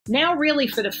Now, really,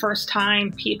 for the first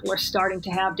time, people are starting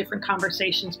to have different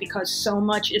conversations because so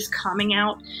much is coming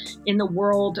out in the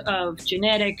world of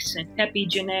genetics and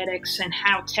epigenetics and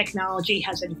how technology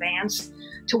has advanced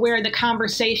to where the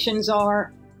conversations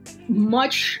are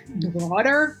much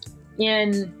broader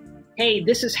in, hey,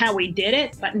 this is how we did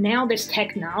it, but now this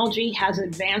technology has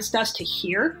advanced us to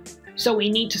here. So we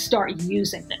need to start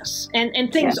using this.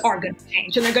 And things are going to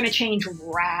change, and they're going to change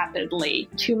rapidly.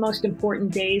 Two most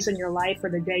important days in your life are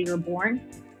the day you're born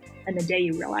and the day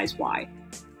you realize why.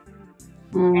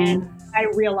 And I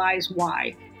realize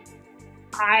why.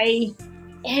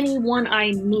 Anyone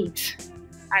I meet,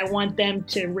 I want them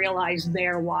to realize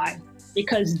their why,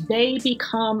 because they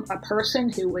become a person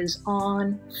who is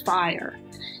on fire.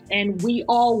 And we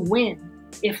all win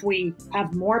if we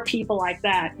have more people like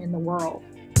that in the world.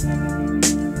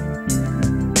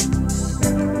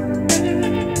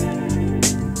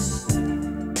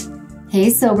 Hey,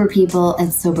 sober people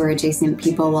and sober adjacent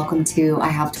people. Welcome to I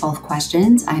Have 12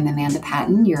 Questions. I'm Amanda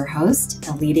Patton, your host,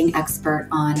 a leading expert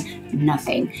on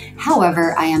nothing.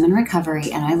 However, I am in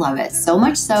recovery and I love it so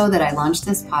much so that I launched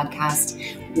this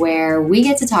podcast where we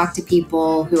get to talk to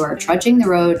people who are trudging the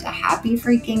road to happy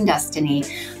freaking destiny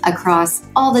across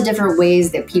all the different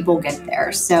ways that people get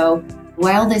there. So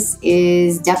while this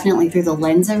is definitely through the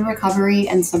lens of recovery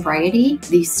and sobriety,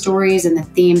 these stories and the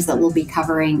themes that we'll be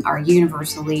covering are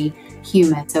universally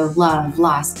human. So love,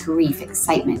 loss, grief,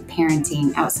 excitement,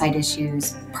 parenting, outside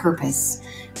issues, purpose,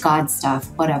 God stuff,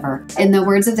 whatever. In the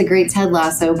words of the great Ted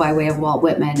Lasso by way of Walt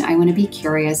Whitman, I want to be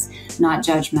curious, not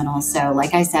judgmental. So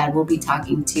like I said, we'll be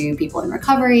talking to people in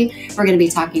recovery. We're going to be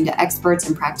talking to experts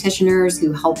and practitioners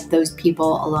who help those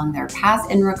people along their path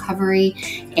in recovery.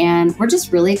 And we're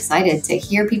just really excited to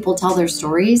hear people tell their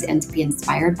stories and to be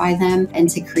inspired by them and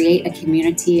to create a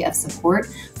community of support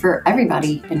for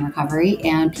everybody in recovery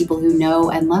and people who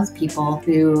know and love people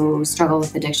who struggle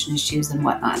with addiction issues and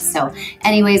whatnot. So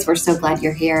anyways, we're so glad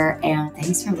you're here and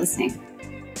thanks for listening.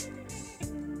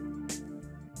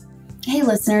 Hey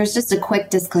listeners, just a quick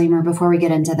disclaimer before we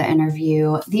get into the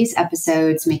interview. These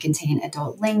episodes may contain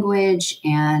adult language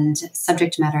and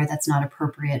subject matter that's not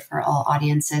appropriate for all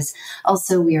audiences.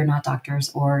 Also, we are not doctors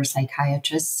or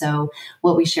psychiatrists, so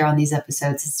what we share on these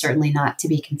episodes is certainly not to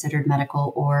be considered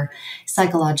medical or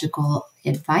psychological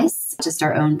advice, just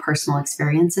our own personal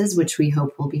experiences, which we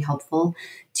hope will be helpful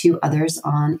to others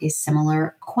on a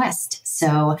similar quest.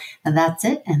 So that's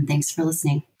it, and thanks for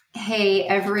listening. Hey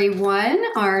everyone,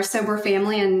 our sober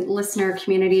family and listener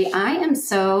community. I am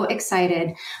so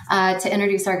excited to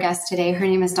introduce our guest today. Her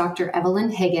name is Dr.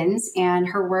 Evelyn Higgins, and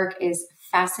her work is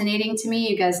fascinating to me.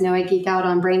 You guys know I geek out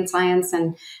on brain science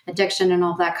and addiction and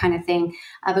all that kind of thing,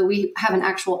 but we have an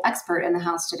actual expert in the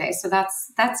house today, so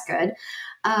that's good.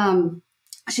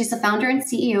 She's the founder and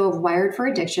CEO of Wired for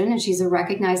Addiction, and she's a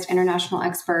recognized international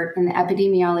expert in the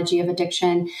epidemiology of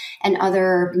addiction and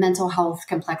other mental health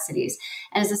complexities.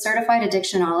 And is a certified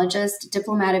addictionologist,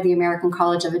 Diplomate of the American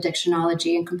College of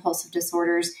Addictionology and Compulsive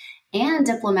Disorders, and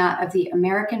Diplomate of the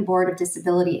American Board of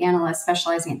Disability Analysts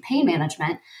specializing in pain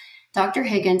management. Dr.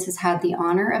 Higgins has had the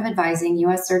honor of advising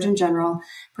U.S. Surgeon General,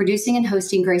 producing and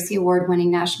hosting Gracie Award winning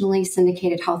nationally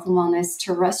syndicated health and wellness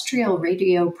terrestrial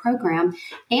radio program,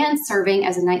 and serving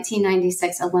as a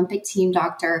 1996 Olympic team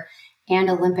doctor and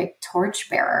Olympic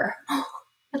torchbearer.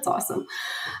 That's awesome.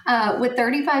 With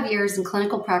 35 years in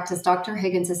clinical practice, Dr.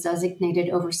 Higgins has designated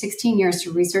over 16 years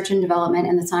to research and development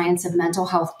in the science of mental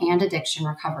health and addiction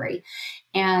recovery.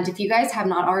 And if you guys have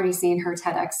not already seen her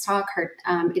TEDx Talk,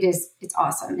 it's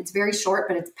awesome. It's very short,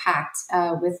 but it's packed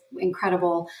with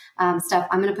incredible stuff.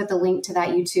 I'm going to put the link to that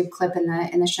YouTube clip in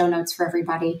the show notes for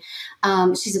everybody.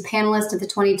 She's a panelist at the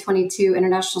 2022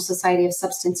 International Society of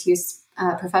Substance Use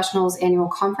Professionals Annual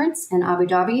Conference in Abu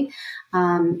Dhabi,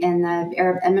 in the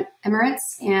Arab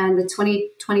Emirates, and the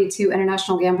 2022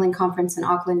 International Gambling Conference in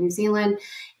Auckland, New Zealand,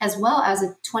 as well as a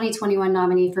 2021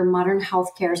 nominee for Modern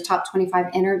Healthcare's Top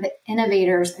 25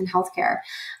 Innovators in Healthcare.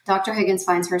 Dr. Higgins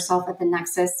finds herself at the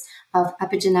nexus of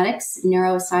epigenetics,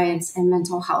 neuroscience, and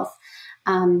mental health.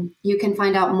 You can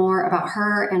find out more about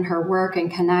her and her work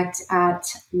and connect at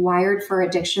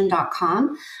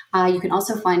wiredforaddiction.com. You can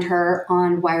also find her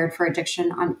on Wired for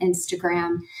Addiction on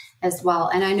Instagram as well.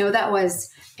 And I know that was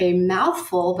a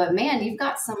mouthful, but man, you've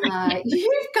got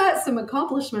some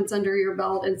accomplishments under your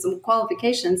belt and some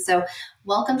qualifications. So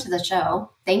welcome to the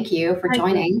show. Thank you for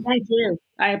joining. Thank you.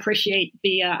 I appreciate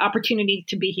the opportunity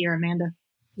to be here, Amanda.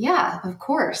 Yeah, of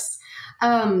course.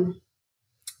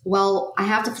 Well, I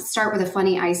have to start with a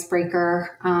funny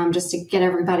icebreaker just to get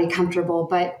everybody comfortable.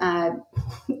 But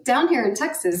down here in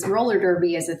Texas, roller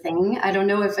derby is a thing. I don't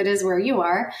know if it is where you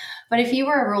are, but if you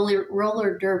were a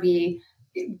roller derby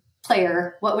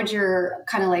player, what would your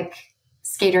kind of like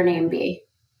skater name be?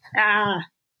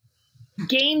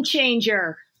 Game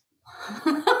changer.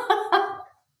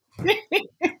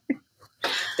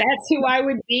 That's who I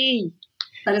would be.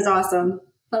 That is awesome.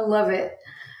 I love it.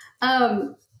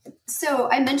 So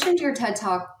I mentioned your TED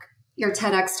Talk, your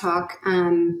TEDx Talk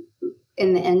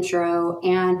in the intro,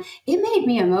 and it made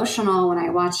me emotional when I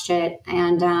watched it,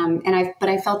 but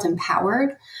I felt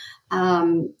empowered.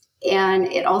 And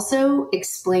it also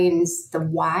explains the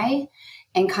why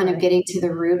and kind of getting to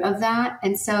the root of that.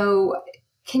 And so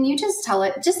can you just tell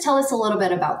us a little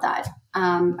bit about that?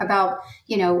 About,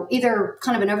 either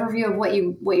kind of an overview of what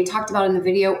you talked about in the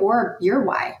video or your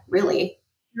why, really.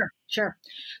 Sure.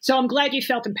 So I'm glad you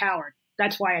felt empowered.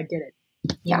 That's why I did it.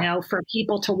 For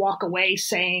people to walk away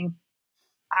saying,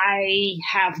 I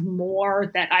have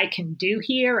more that I can do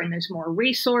here and there's more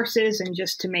resources, and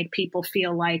just to make people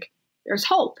feel like there's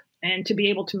hope and to be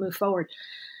able to move forward.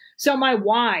 So my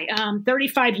why,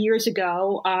 35 years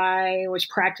ago, I was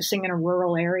practicing in a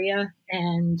rural area,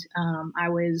 and I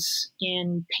was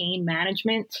in pain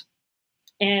management,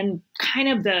 and kind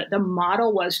of the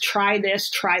model was try this,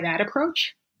 try that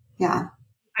approach. Yeah.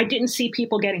 I didn't see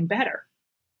people getting better,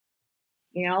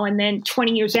 and then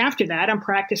 20 years after that, I'm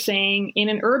practicing in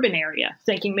an urban area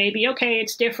thinking maybe, okay,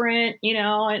 it's different,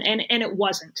 and it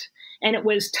wasn't. And it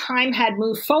was time had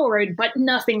moved forward, but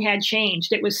nothing had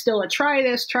changed. It was still a try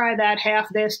this, try that, half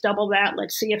this, double that.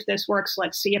 Let's see if this works.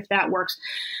 Let's see if that works.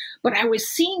 But I was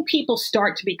seeing people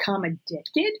start to become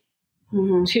addicted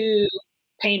to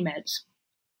pain meds.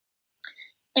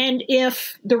 And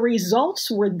if the results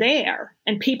were there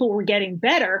and people were getting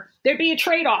better, there'd be a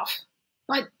trade-off.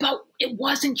 But it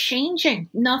wasn't changing.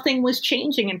 Nothing was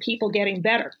changing and people getting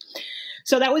better.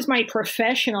 So that was my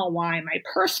professional why. My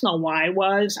personal why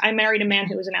was I married a man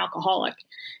who was an alcoholic.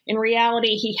 In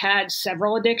reality, he had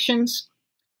several addictions.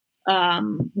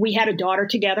 We had a daughter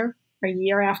together. A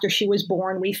year after she was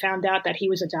born, we found out that he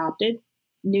was adopted,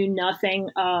 knew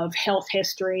nothing of health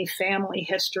history, family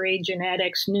history,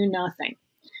 genetics, knew nothing.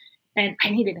 And I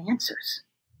needed answers.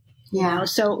 Yeah.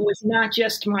 So it was not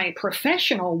just my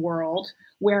professional world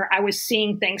where I was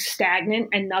seeing things stagnant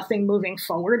and nothing moving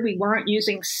forward. We weren't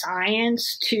using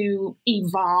science to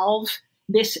evolve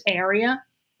this area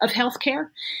of healthcare.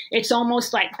 It's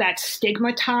almost like that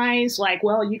stigmatized, like,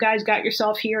 well, you guys got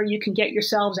yourself here, you can get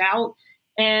yourselves out.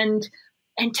 And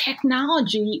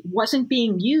technology wasn't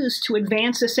being used to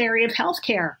advance this area of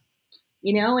healthcare.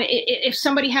 If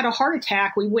somebody had a heart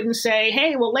attack, we wouldn't say,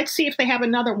 hey, well, let's see if they have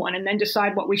another one and then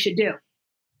decide what we should do.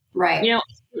 Right.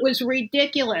 It was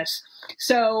ridiculous.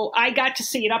 So I got to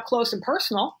see it up close and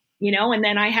personal, and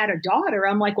then I had a daughter.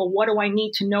 I'm like, well, what do I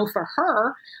need to know for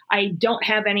her? I don't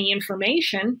have any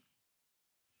information.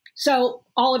 So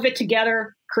all of it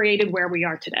together created where we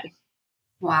are today.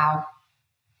 Wow.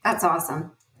 That's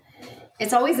awesome.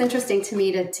 It's always interesting to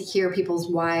me to hear people's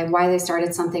why they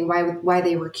started something, why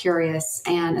they were curious,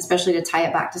 and especially to tie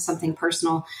it back to something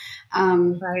personal.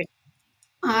 Right.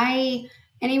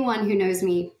 Anyone who knows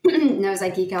me knows I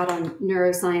geek out on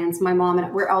neuroscience. My mom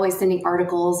and we're always sending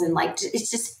articles, and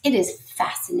it is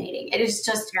fascinating. It is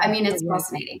just, it's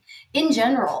fascinating in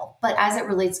general, but as it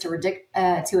relates to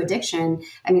addiction,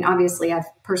 obviously I have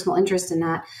personal interest in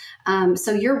that.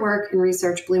 So your work and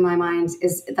research blew my mind.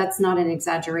 That's not an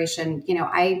exaggeration.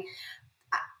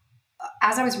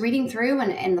 As I was reading through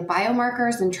and the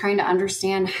biomarkers and trying to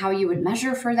understand how you would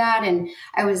measure for that, and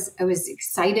I was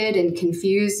excited and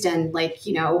confused and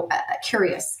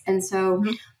curious. And so,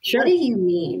 What do you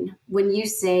mean when you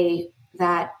say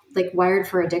that Wired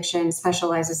for Addiction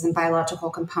specializes in biological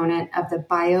component of the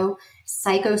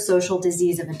biopsychosocial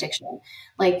disease of addiction?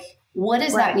 What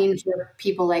does that mean for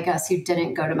people like us who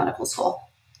didn't go to medical school?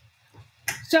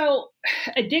 So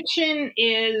addiction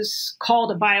is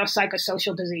called a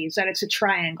biopsychosocial disease, that it's a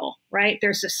triangle, right?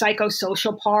 There's the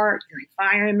psychosocial part, your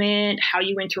environment, how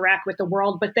you interact with the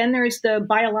world, but then there's the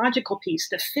biological piece,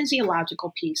 the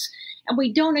physiological piece, and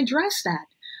we don't address that.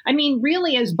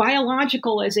 Really, as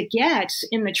biological as it gets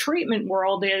in the treatment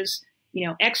world is,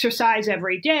 exercise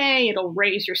every day, it'll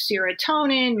raise your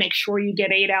serotonin, make sure you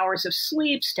get 8 hours of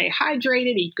sleep, stay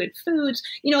hydrated, eat good foods,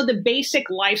 the basic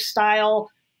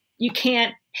lifestyle. You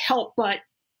can't help but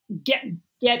get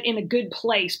in a good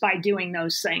place by doing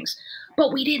those things.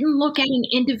 But we didn't look at an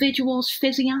individual's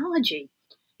physiology.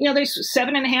 There's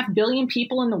 7.5 billion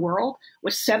people in the world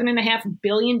with 7.5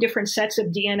 billion different sets of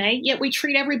DNA, yet we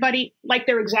treat everybody like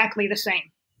they're exactly the same.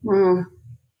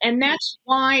 And that's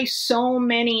why so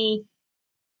many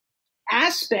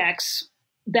aspects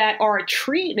that are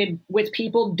treated with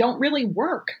people don't really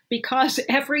work because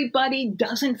everybody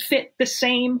doesn't fit the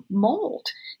same mold.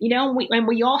 You know, and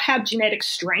we all have genetic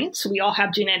strengths, we all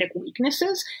have genetic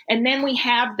weaknesses, and then we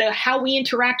have how we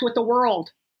interact with the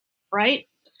world, right?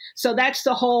 So that's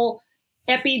the whole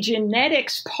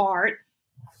epigenetics part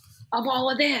of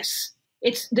all of this.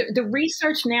 It's the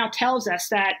research now tells us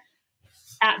that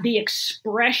the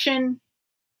expression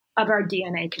of our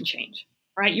DNA can change,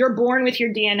 right? You're born with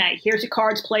your DNA. Here's your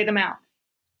cards, play them out.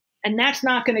 And that's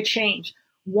not going to change.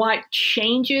 What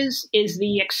changes is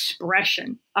the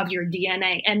expression of your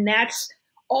DNA. And that's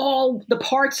all the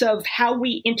parts of how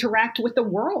we interact with the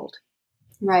world.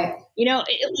 Right. You know,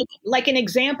 like an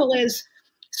example is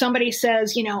somebody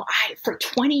says, you know, for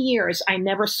 20 years, I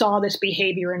never saw this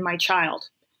behavior in my child.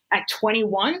 At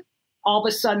 21, all of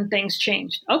a sudden things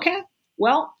changed. Okay,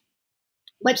 well,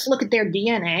 let's look at their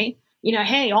DNA. You know,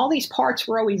 hey, all these parts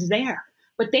were always there,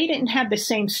 but they didn't have the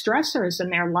same stressors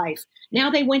in their life. Now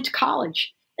they went to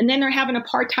college and then they're having a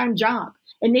part-time job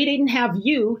and they didn't have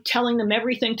you telling them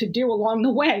everything to do along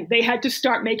the way. They had to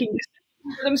start making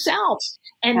decisions for themselves.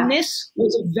 And this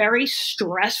was a very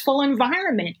stressful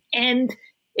environment. And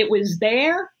it was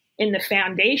there in the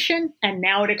foundation, and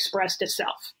now it expressed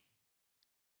itself.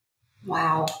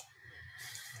 Wow.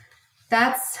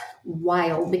 That's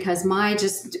wild, because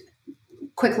just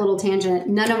quick little tangent,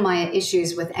 none of my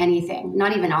issues with anything,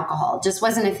 not even alcohol, just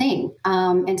wasn't a thing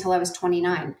until I was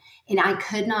 29. And I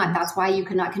could not, that's why you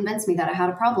could not convince me that I had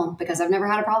a problem, because I've never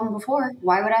had a problem before.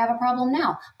 Why would I have a problem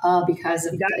now? Because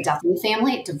of death in the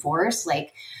family, divorce,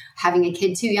 like having a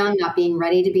kid too young, not being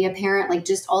ready to be a parent, like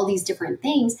just all these different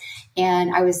things.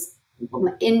 And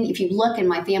if you look in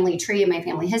my family tree and my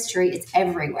family history, it's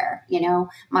everywhere. You know,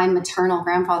 my maternal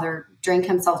grandfather drank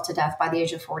himself to death by the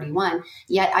age of 41,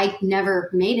 yet I never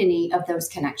made any of those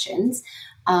connections.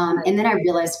 And then I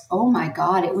realized, oh my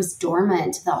God, it was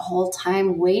dormant the whole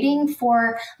time, waiting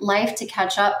for life to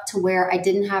catch up to where I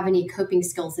didn't have any coping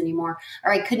skills anymore,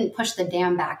 or I couldn't push the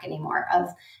dam back anymore,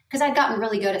 because I'd gotten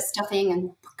really good at stuffing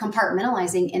and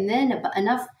compartmentalizing. And then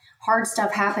enough hard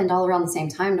stuff happened all around the same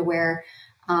time to where,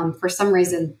 for some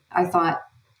reason, I thought,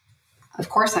 of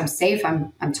course I'm safe.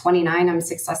 I'm 29. I'm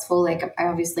successful. Like, I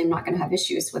obviously am not going to have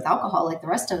issues with alcohol like the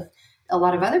rest of a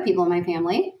lot of other people in my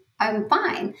family. I'm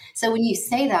fine. So when you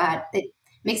say that, it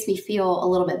makes me feel a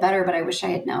little bit better, but I wish I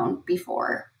had known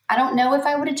before. I don't know if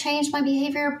I would have changed my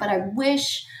behavior, but I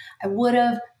wish I would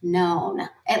have known,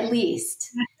 at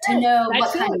least to know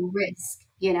what kind of risk,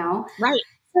 you know? Right.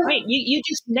 Right. You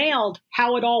just nailed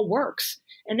how it all works.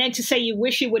 And then to say you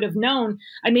wish you would have known,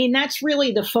 I mean, that's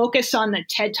really the focus on the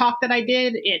TED Talk that I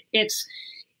did. It's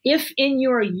if in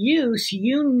your youth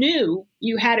you knew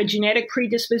you had a genetic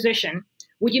predisposition,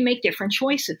 would you make different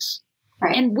choices?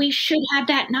 Right. And we should have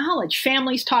that knowledge.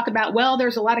 Families talk about, well,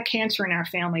 there's a lot of cancer in our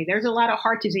family. There's a lot of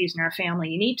heart disease in our family.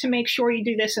 You need to make sure you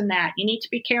do this and that. You need to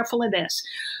be careful of this.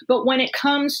 But when it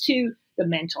comes to the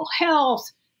mental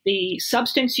health, the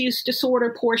substance use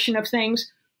disorder portion of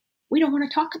things, we don't want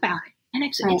to talk about it. And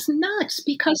it's nuts,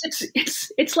 because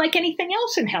it's like anything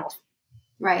else in health.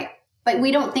 Right. But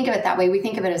we don't think of it that way. We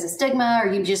think of it as a stigma,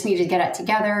 or you just need to get it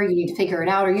together. You need to figure it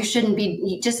out, or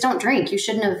you just don't drink. You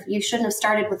shouldn't have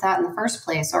started with that in the first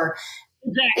place. Or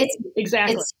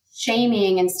exactly. It's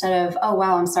shaming instead of, oh,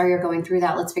 wow, I'm sorry you're going through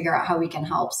that. Let's figure out how we can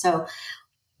help. So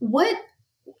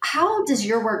how does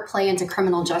your work play into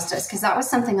criminal justice? Because that was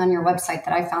something on your website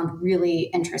that I found really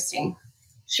interesting.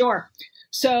 Sure.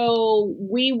 So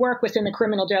we work within the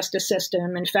criminal justice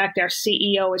system. In fact, our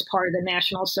CEO is part of the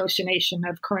National Association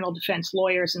of Criminal Defense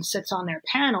Lawyers and sits on their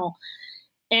panel.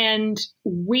 And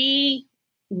we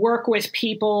work with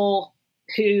people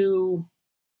who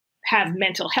have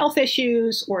mental health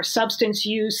issues or substance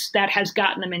use that has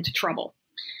gotten them into trouble.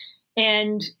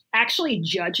 And actually,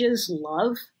 judges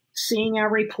love seeing our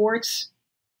reports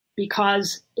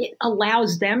because it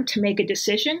allows them to make a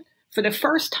decision for the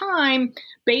first time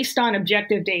based on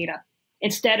objective data,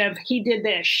 instead of he did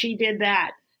this, she did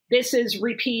that, this is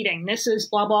repeating, this is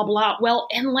blah, blah, blah. Well,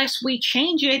 unless we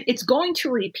change it, it's going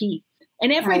to repeat.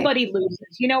 And everybody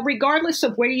loses. You know, regardless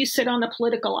of where you sit on the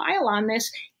political aisle on this,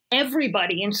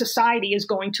 everybody in society is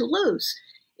going to lose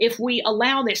if we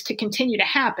allow this to continue to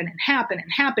happen and happen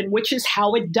and happen, which is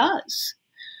how it does.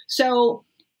 So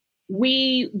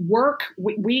we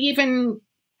even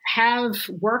have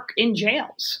work in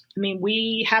jails. I mean,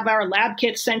 we have our lab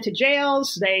kits sent to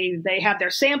jails. They have their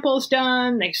samples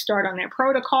done. They start on their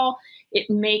protocol. It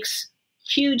makes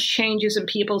huge changes in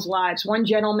people's lives. One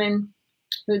gentleman,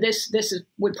 who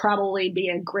would probably be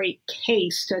a great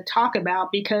case to talk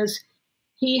about, because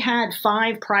he had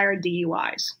 5 prior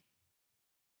DUIs.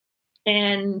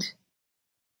 And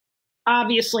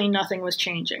obviously nothing was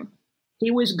changing. He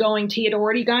had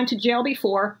already gone to jail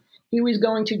before. He was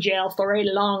going to jail for a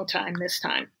long time this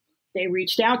time. They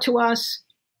reached out to us.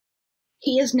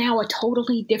 He is now a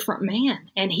totally different man.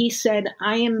 And he said,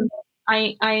 I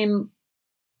am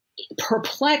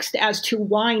perplexed as to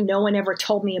why no one ever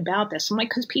told me about this. I'm like,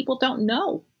 because people don't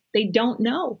know. They don't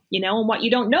know, and what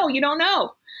you don't know, you don't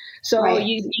know. So Right.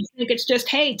 you think it's just,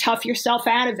 hey, tough yourself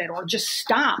out of it or just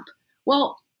stop.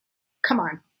 Well, come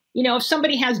on. If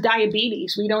somebody has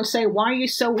diabetes, we don't say, why are you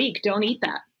so weak? Don't eat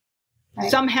that.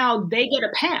 Right. Somehow they get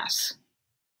a pass.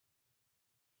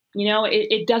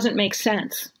 It doesn't make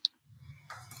sense.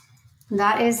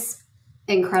 That is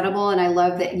incredible. And I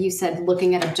love that you said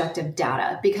looking at objective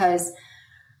data, because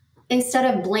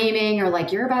instead of blaming or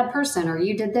like, you're a bad person or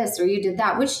you did this or you did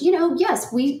that, which,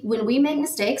 yes, when we make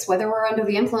mistakes, whether we're under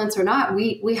the influence or not,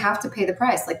 we have to pay the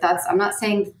price. Like I'm not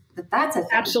saying that that's a thing.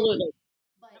 Absolutely.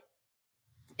 But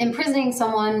imprisoning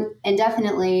someone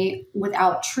indefinitely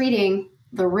without treating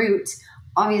the root,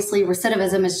 obviously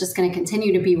recidivism is just going to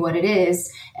continue to be what it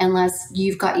is unless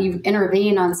you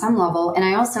intervene on some level. And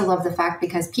I also love the fact,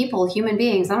 because human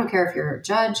beings, I don't care if you're a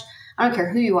judge, I don't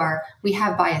care who you are, we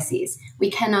have biases.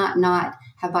 We cannot not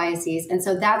have biases. And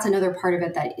so that's another part of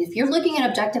it, that if you're looking at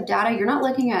objective data, you're not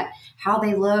looking at how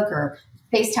they look or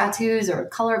face tattoos or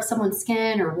color of someone's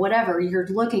skin or whatever. You're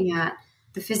looking at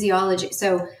the physiology.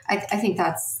 So I think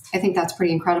that's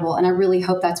pretty incredible. And I really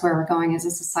hope that's where we're going as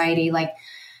a society. Like,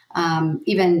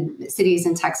 even cities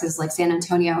in Texas, like San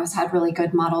Antonio, has had really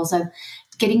good models of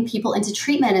getting people into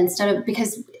treatment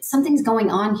because something's going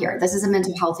on here. This is a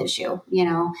mental health issue,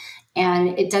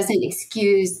 and it doesn't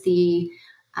excuse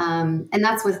and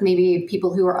that's with maybe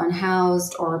people who are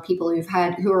unhoused or people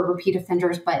who are repeat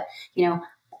offenders. But,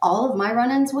 all of my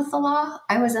run-ins with the law,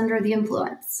 I was under the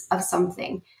influence of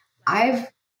something.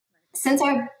 Since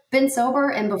I've been sober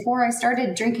and before I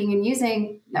started drinking and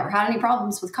using, never had any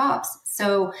problems with cops.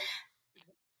 So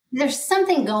there's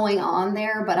something going on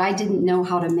there, but I didn't know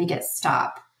how to make it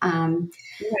stop. Right.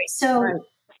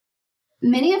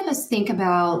 Many of us think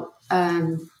about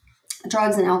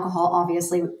drugs and alcohol,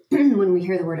 obviously, when we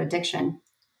hear the word addiction.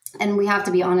 And we have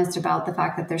to be honest about the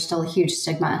fact that there's still a huge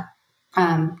stigma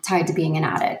tied to being an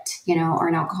addict, or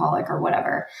an alcoholic or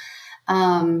whatever.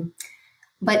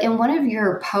 But in one of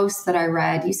your posts that I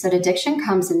read, you said addiction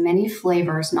comes in many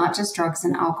flavors, not just drugs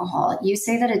and alcohol. You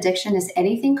say that addiction is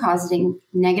anything causing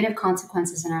negative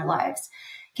consequences in our lives.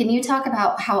 Can you talk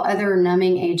about how other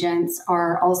numbing agents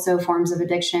are also forms of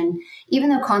addiction, even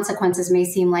though consequences may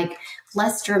seem like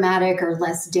less dramatic or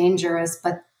less dangerous,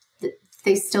 but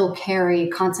they still carry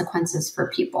consequences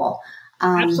for people?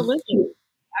 Absolutely.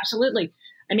 Absolutely.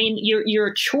 I mean,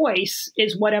 your choice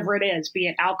is whatever it is, be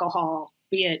it alcohol,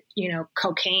 be it,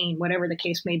 cocaine, whatever the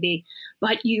case may be.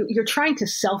 But you're trying to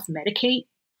self-medicate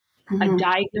a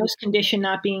diagnosed condition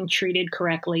not being treated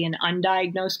correctly, an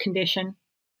undiagnosed condition,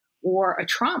 or a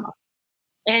trauma.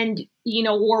 And,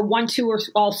 or one, two, or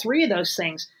all three of those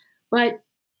things. But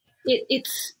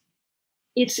it's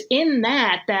in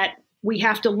that we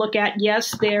have to look at,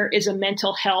 yes, there is a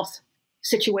mental health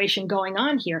situation going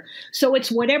on here. So it's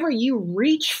whatever you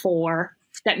reach for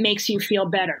that makes you feel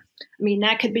better. I mean,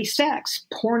 that could be sex,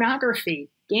 pornography,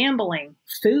 gambling,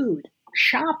 food,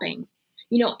 shopping,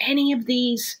 any of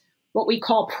these, what we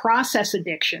call process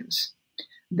addictions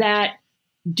that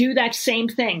do that same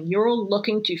thing. You're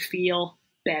looking to feel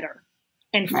better.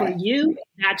 And for you,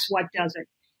 that's what does it.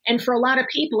 And for a lot of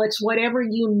people, it's whatever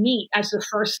you meet as the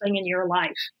first thing in your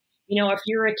life. If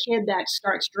you're a kid that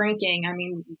starts drinking, I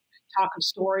mean, talk of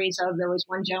stories of, there was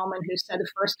one gentleman who said the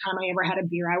first time I ever had a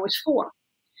beer, I was 4.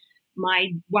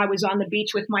 I was on the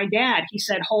beach with my dad. He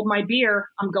said, hold my beer.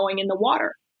 I'm going in the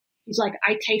water. He's like,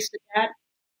 I tasted that.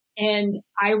 And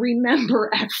I remember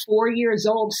at 4 years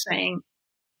old saying,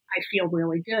 I feel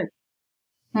really good.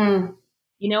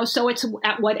 So it's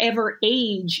at whatever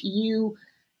age you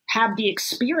have the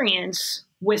experience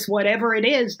with whatever it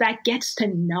is that gets to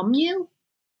numb you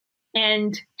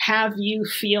and have you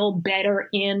feel better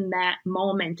in that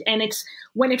moment. And it's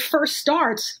when it first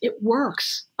starts, it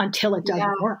works until it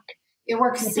doesn't work. It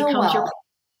works so well.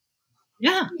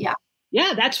 Yeah.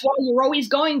 That's why you're always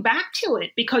going back to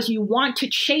it, because you want to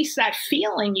chase that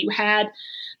feeling you had.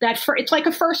 It's like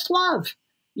a first love.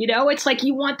 It's like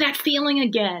you want that feeling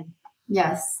again.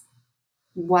 Yes.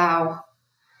 Wow.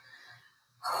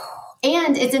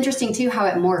 And it's interesting too how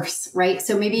it morphs, right?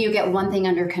 So maybe you get one thing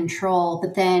under control,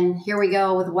 but then here we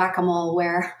go with whack-a-mole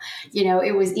where,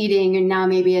 it was eating and now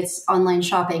maybe it's online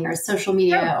shopping or social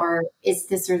media or it's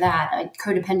this or that, like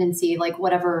codependency, like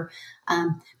whatever.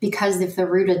 Because if the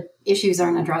root of issues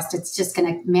aren't addressed, it's just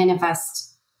going to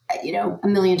manifest a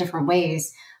million different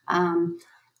ways.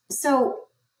 So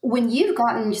when you've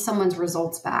gotten someone's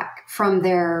results back from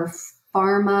their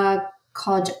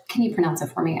pharmacology, can you pronounce it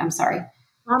for me? I'm sorry.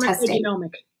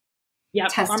 Pharmacogenomic. Yeah,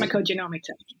 Testing. pharmacogenomic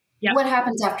testing. Yep. What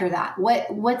happens after that?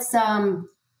 What's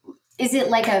is it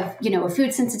like a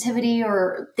food sensitivity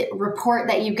or report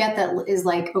that you get that is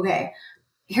like, okay,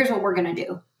 here's what we're going to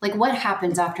do? Like, what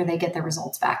happens after they get their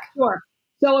results back? Sure.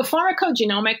 So a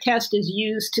pharmacogenomic test is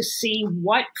used to see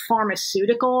what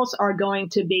pharmaceuticals are going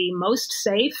to be most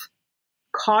safe,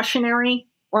 cautionary,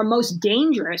 or most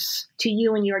dangerous to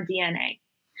you and your DNA.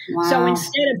 Wow. So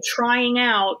instead of trying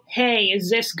out, hey,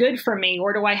 is this good for me?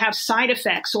 Or do I have side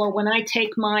effects? Or when I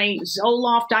take my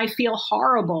Zoloft, I feel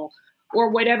horrible,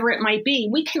 or whatever it might be,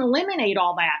 we can eliminate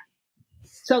all that.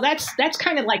 So that's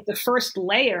kind of like the first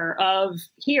layer of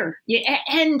here. Yeah,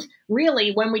 and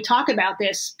really, when we talk about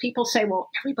this, people say, well,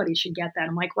 everybody should get that.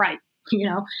 I'm like, right.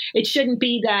 It shouldn't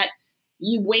be that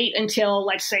you wait until,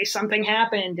 let's say, something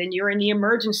happened and you're in the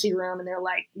emergency room and they're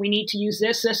like, we need to use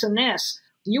this, this, and this.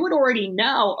 You would already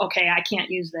know, okay, I can't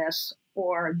use this,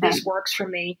 or this works for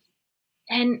me.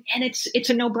 And it's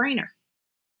a no-brainer.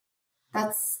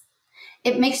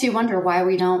 It makes you wonder why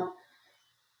we don't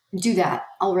do that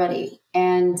already.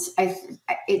 And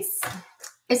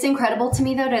it's incredible to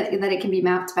me, though, that it can be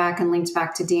mapped back and linked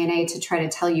back to DNA to try to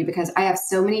tell you, because I have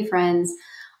so many friends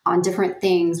on different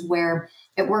things where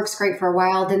it works great for a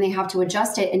while, then they have to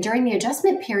adjust it. And during the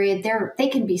adjustment period, they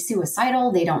can be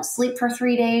suicidal. They don't sleep for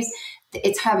 3 days.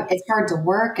 It's hard to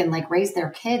work and like raise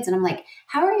their kids. And I'm like,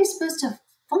 how are you supposed to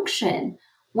function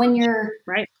when you're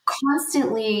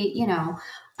constantly,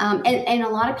 and a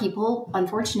lot of people,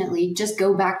 unfortunately, just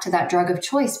go back to that drug of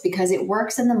choice because it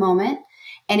works in the moment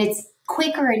and it's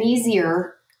quicker and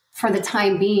easier for the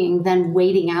time being than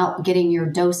waiting out, getting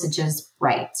your dosages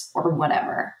right or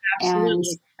whatever.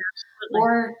 Absolutely.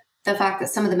 Or the fact that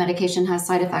some of the medication has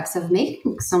side effects of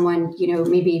making someone,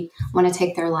 maybe want to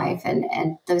take their life,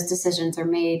 and those decisions are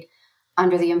made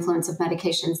under the influence of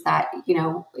medications that,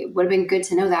 it would have been good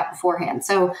to know that beforehand.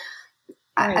 So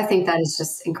I think that is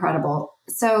just incredible.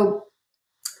 So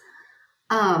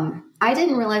I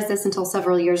didn't realize this until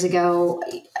several years ago,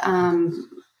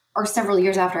 or several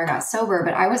years after I got sober,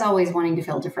 but I was always wanting to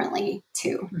feel differently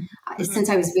too. Mm-hmm. Since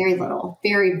I was very little,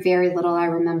 very, very little, I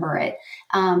remember it.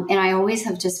 And I always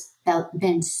have just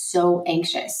been so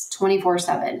anxious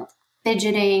 24/7,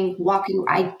 fidgeting, walking.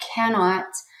 I cannot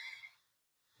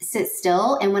sit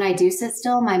still. And when I do sit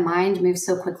still, my mind moves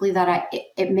so quickly that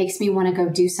it makes me want to go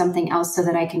do something else so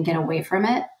that I can get away from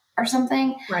it or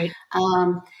something. Right.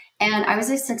 And I was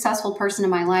a successful person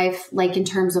in my life, like in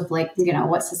terms of like,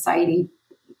 what society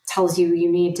tells you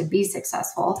need to be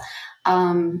successful.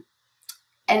 And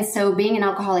so being an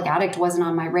alcoholic addict wasn't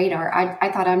on my radar.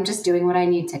 I thought I'm just doing what I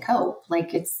need to cope.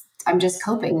 Like I'm just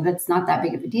coping. That's not that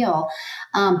big of a deal.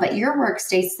 But your work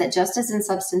states that just as in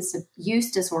substance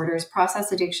use disorders,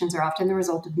 process addictions are often the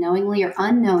result of knowingly or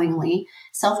unknowingly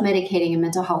self-medicating a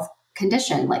mental health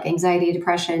condition like anxiety,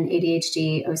 depression,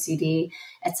 ADHD, OCD,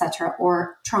 etc.,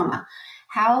 or trauma.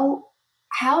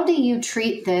 How do you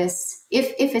treat this,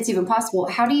 if it's even possible?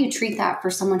 How do you treat that for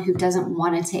someone who doesn't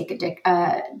want to take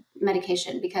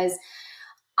medication? Because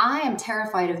I am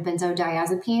terrified of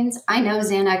benzodiazepines. I know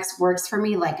Xanax works for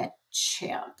me like a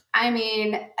champ. I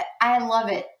mean, I love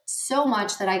it so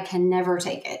much that I can never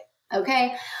take it.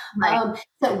 Okay. Right.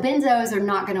 So benzos are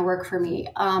not going to work for me.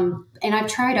 And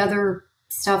I've tried other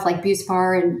stuff like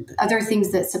Buspar and other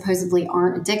things that supposedly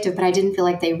aren't addictive, but I didn't feel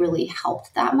like they really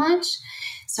helped that much.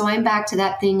 So I'm back to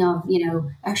that thing of,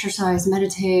 exercise,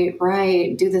 meditate,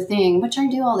 write, do the thing, which I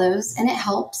do all those, and it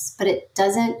helps, but it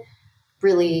doesn't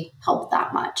really help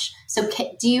that much. So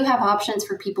do you have options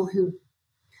for people who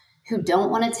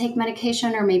don't want to take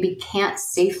medication or maybe can't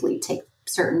safely take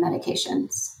certain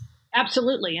medications?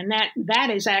 Absolutely. And that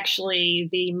is actually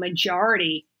the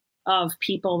majority of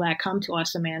people that come to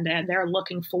us, Amanda. They're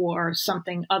looking for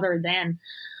something other than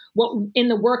in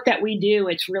the work that we do.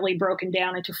 It's really broken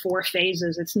down into 4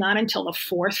 phases. It's not until the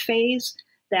 4th phase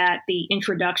that the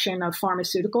introduction of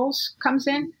pharmaceuticals comes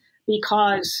in,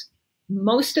 because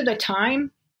most of the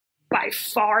time, by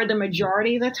far the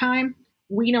majority of the time,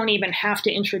 we don't even have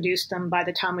to introduce them by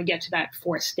the time we get to that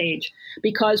 4th stage,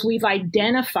 because we've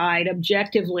identified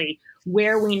objectively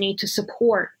where we need to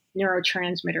support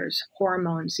neurotransmitters,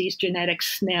 hormones, these genetic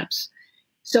SNPs.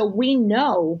 So we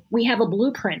know we have a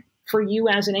blueprint for you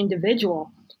as an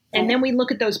individual. And then we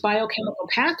look at those biochemical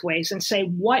pathways and say,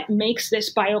 what makes this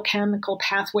biochemical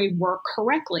pathway work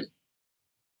correctly?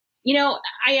 I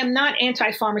am not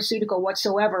anti-pharmaceutical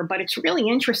whatsoever, but it's really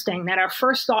interesting that our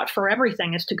first thought for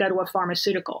everything is to go to a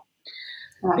pharmaceutical.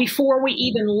 before we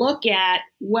even look at,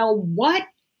 well, what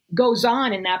goes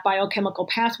on in that biochemical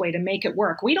pathway to make it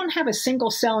work. We don't have a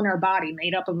single cell in our body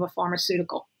made up of a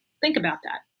pharmaceutical. Think about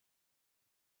that.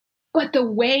 But the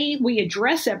way we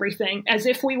address everything as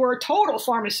if we were total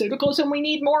pharmaceuticals and we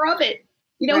need more of it,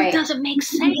 it doesn't make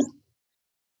sense.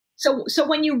 So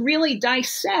when you really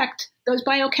dissect those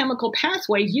biochemical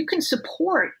pathways, you can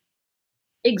support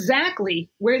exactly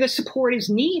where the support is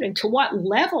needed and to what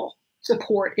level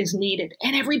support is needed.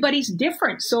 And everybody's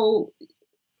different. So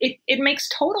it makes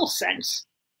total sense.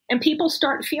 And people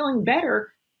start feeling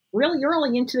better really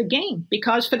early into the game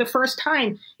because for the first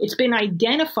time, it's been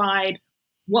identified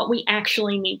what we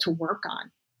actually need to work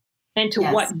on and to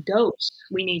what dose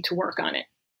we need to work on it.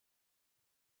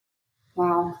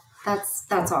 Wow. That's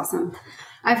awesome.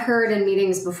 I've heard in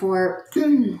meetings before,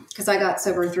 because I got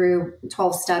sober through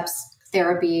 12 steps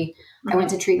therapy. I went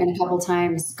to treatment a couple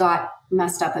times, got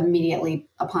messed up immediately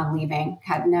upon leaving.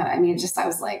 I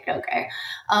was like, okay.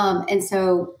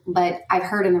 But I've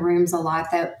heard in the rooms a lot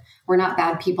that we're not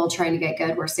bad people trying to get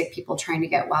good. We're sick people trying to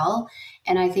get well.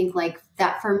 And I think like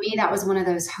that for me, that was one of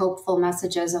those hopeful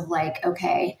messages of like,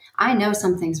 okay, I know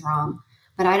something's wrong,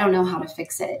 but I don't know how to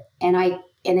fix it. And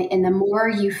the more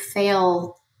you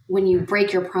fail, when you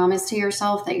break your promise to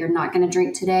yourself that you're not going to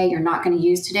drink today, you're not going to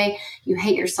use today, you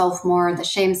hate yourself more, the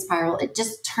shame spiral, it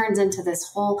just turns into this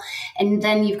whole, and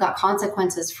then you've got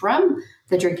consequences from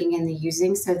the drinking and the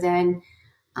using. So then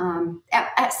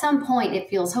at some point it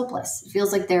feels hopeless. It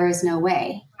feels like there is no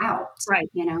way out, right?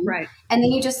 Right. And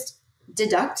then you just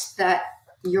deduct that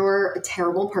you're a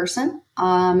terrible person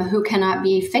who cannot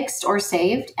be fixed or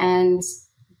saved and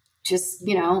just,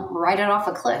 write it off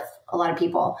a cliff, a lot of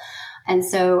people. And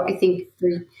so I think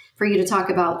for you to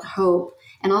talk about hope,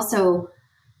 and also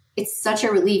it's such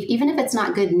a relief, even if it's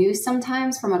not good news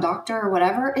sometimes from a doctor or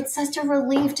whatever, it's such a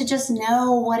relief to just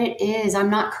know what it is. I'm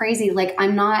not crazy. Like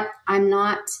I'm not,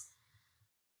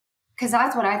 because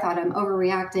that's what I thought. I'm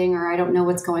overreacting, or I don't know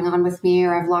what's going on with me,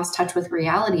 or I've lost touch with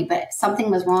reality, but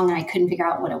something was wrong and I couldn't figure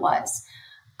out what it was.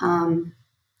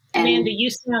 Amanda,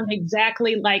 you sound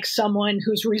exactly like someone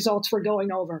whose results we're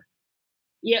going over.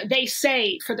 Yeah, they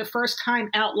say for the first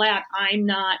time out loud, I'm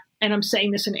not, and I'm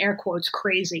saying this in air quotes,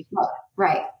 crazy.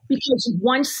 Right. Because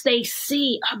once they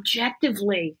see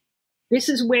objectively, this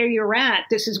is where you're at,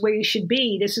 this is where you should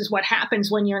be, this is what happens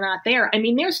when you're not there. I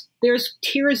mean, there's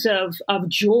tears of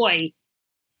joy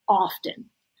often.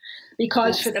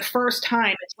 Because for the first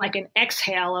time, it's like an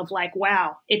exhale of like,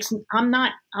 wow, I'm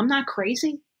not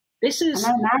crazy. This is,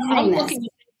 I'm looking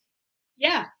at,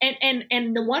 yeah.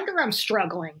 And no wonder I'm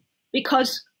struggling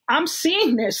because I'm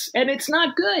seeing this and it's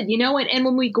not good, and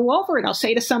when we go over it, I'll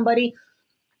say to somebody,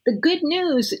 the good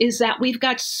news is that we've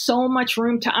got so much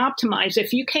room to optimize.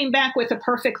 If you came back with a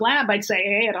perfect lab, I'd say,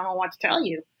 hey, I don't know what to tell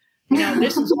you.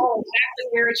 This is all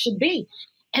exactly where it should be.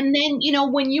 And then,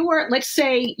 when you were, let's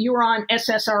say you were on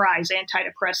SSRIs,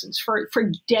 antidepressants,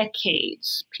 for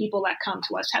decades, people that come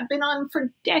to us have been on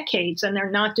for decades and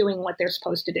they're not doing what they're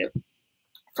supposed to do.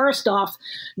 First off,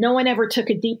 no one ever took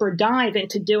a deeper dive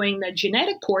into doing the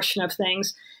genetic portion of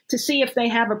things to see if they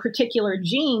have a particular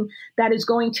gene that is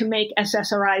going to make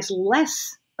SSRIs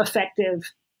less effective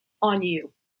on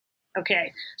you.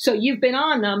 Okay, so you've been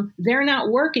on them, they're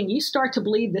not working. You start to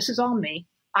believe this is all me.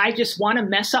 I just want to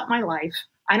mess up my life.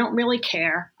 I don't really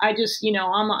care. I just,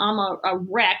 I'm a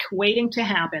wreck waiting to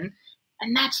happen.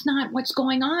 And that's not what's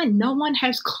going on. No one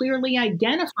has clearly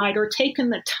identified or taken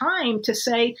the time to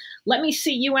say, let me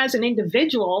see you as an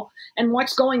individual and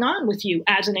what's going on with you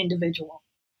as an individual.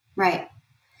 Right.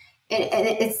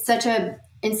 It's such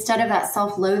instead of that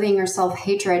self-loathing or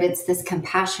self-hatred, it's this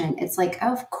compassion. It's like,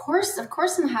 oh, of course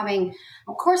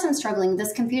I'm struggling.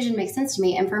 This confusion makes sense to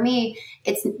me. And for me,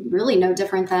 it's really no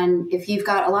different than if you've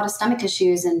got a lot of stomach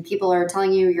issues and people are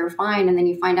telling you you're fine and then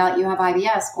you find out you have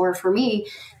IBS. Or for me,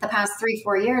 the past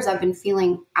 3-4 years, I've been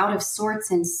feeling out of sorts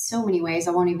in so many ways.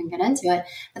 I won't even get into it.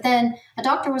 But then a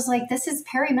doctor was like, this is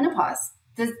perimenopause.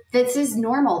 This is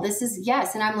normal. This is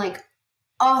yes. And I'm like,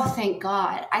 oh, thank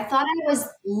God. I thought I was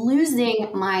losing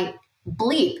my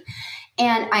bleep.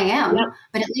 And I am,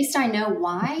 but at least I know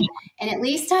why. And at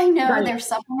least I know there's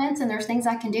supplements and there's things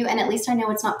I can do. And at least I know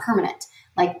it's not permanent.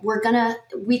 Like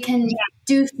we can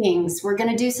do things. We're going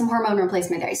to do some hormone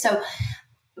replacement there. So,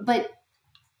 but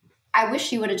I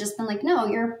wish you would have just been like, no,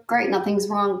 you're great. Nothing's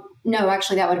wrong. No,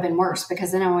 actually that would have been worse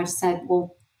because then I would have said,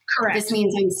 well, correct. This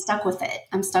means I'm stuck with it.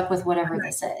 I'm stuck with whatever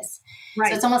this is. Right.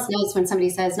 So it's almost nice when somebody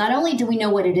says, not only do we know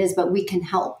what it is, but we can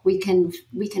help. We can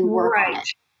work on it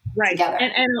together.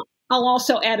 And I'll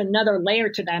also add another layer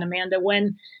to that, Amanda.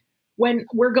 When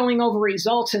we're going over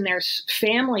results and there's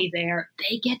family there,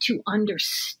 they get to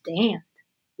understand.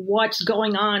 what's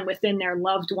going on within their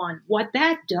loved one, what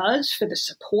that does for the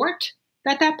support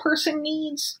that that person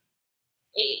needs,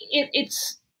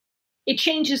 it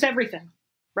changes everything,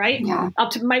 right? Yeah.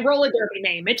 Up to my roller derby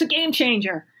name, it's a game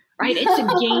changer, right? It's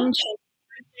a game changer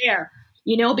right there,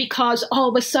 because all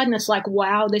of a sudden it's like,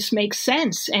 wow, this makes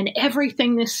sense. And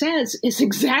everything this says is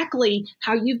exactly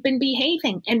how you've been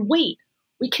behaving. And wait,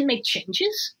 we can make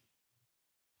changes?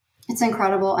 It's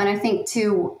incredible. And I think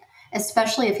too,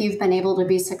 especially if you've been able to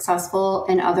be successful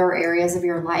in other areas of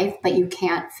your life, but you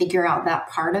can't figure out that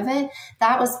part of it.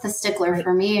 That was the stickler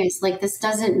for me. It's like, this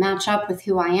doesn't match up with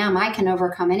who I am. I can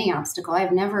overcome any obstacle.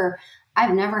 I've never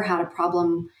had a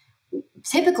problem.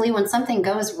 Typically when something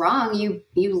goes wrong, you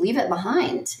leave it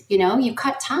behind, you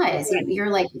cut ties. You're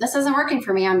like, this isn't working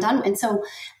for me. I'm done. And so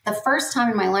the first time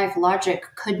in my life, logic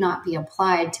could not be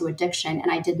applied to addiction, and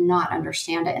I did not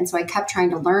understand it. And so I kept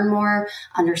trying to learn more,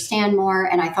 understand more.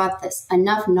 And I thought this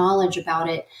enough knowledge about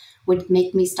it would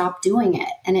make me stop doing it.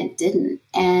 And it didn't.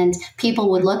 And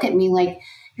people would look at me like,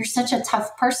 you're such a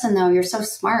tough person though. You're so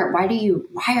smart. Why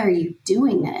are you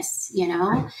doing this?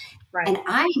 Right. And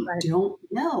I don't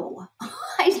know.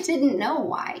 I didn't know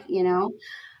why,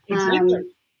 Exactly.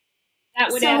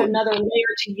 That would add another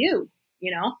layer to you,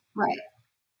 Right.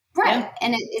 Right. Yeah.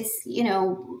 And it's,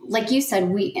 like you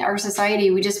said, our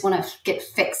society, we just want to get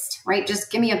fixed, right? Just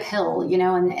give me a pill,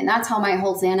 and that's how my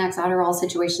whole Xanax Adderall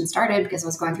situation started, because I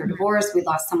was going through a divorce. We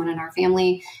lost someone in our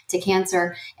family to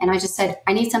cancer. And I just said,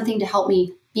 I need something to help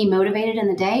me be motivated in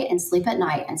the day and sleep at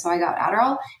night. And so I got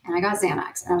Adderall and I got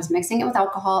Xanax, and I was mixing it with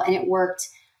alcohol, and it worked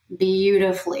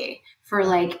beautifully for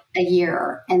like a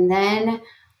year. And then,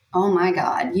 oh my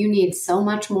God, you need so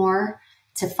much more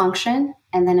to function.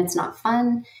 And then it's not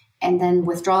fun. And then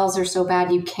withdrawals are so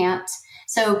bad you can't.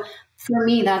 So for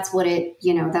me, that's what it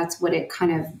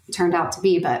kind of turned out to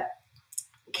be. But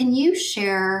can you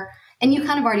share, and you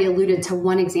kind of already alluded to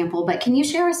one example, but can you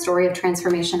share a story of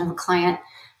transformation of a client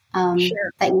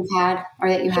Sure. that you've had or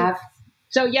that you have?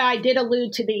 So yeah, I did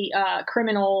allude to the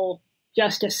criminal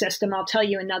justice system. I'll tell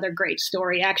you another great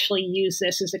story. I actually used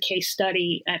this as a case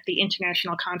study at the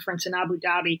international conference in Abu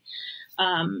Dhabi.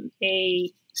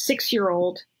 A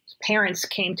 6-year-old parents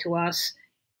came to us.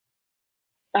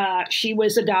 She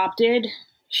was adopted.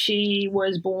 She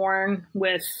was born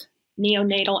with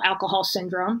neonatal alcohol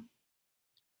syndrome.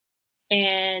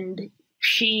 And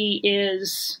she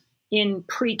is in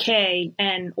pre-K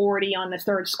and already on the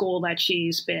third school that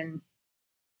she's been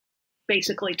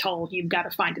basically told, you've got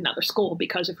to find another school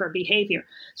because of her behavior.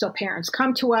 So parents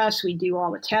come to us, we do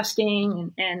all the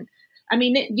testing. And I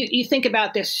mean, you think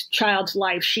about this child's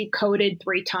life. She coded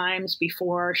 3 times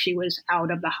before she was out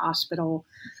of the hospital.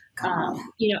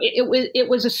 It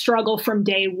was a struggle from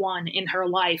day one in her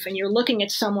life. And you're looking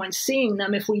at someone, seeing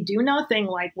them. If we do nothing,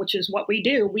 which is what we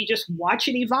do, we just watch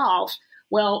it evolve.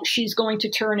 Well, she's going to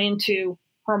turn into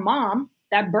her mom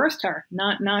that birthed her,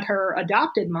 not her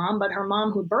adopted mom, but her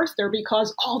mom who birthed her,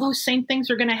 because all those same things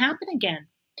are going to happen again.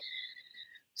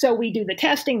 So we do the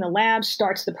testing, the lab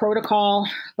starts the protocol.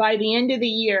 By the end of the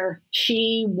year,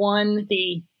 she won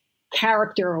the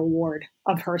character award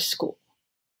of her school.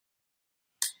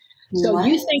 So what?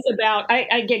 You think about,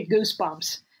 I get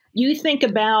goosebumps. You think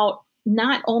about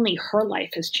not only her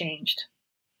life has changed,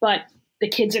 but the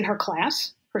kids in her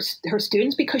class, her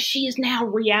students, because she is now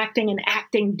reacting and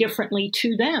acting differently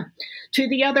to them, to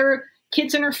the other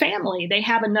kids in her family. They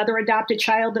have another adopted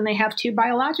child and they have 2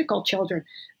 biological children.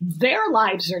 Their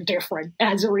lives are different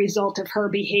as a result of her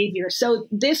behavior. So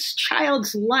this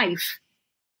child's life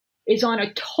is on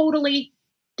a totally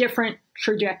different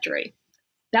trajectory.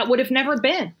 That would have never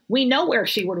been. We know where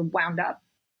she would have wound up.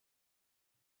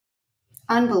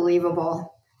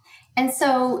 Unbelievable. And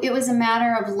so it was a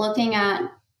matter of looking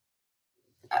at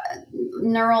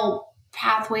neural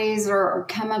pathways or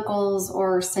chemicals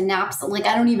or synapses. Like,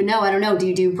 I don't know. Do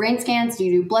you do brain scans? Do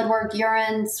you do blood work,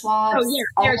 urine, swabs?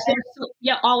 Oh,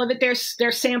 yeah. All of it.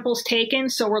 There's samples taken.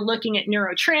 So we're looking at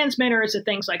neurotransmitters of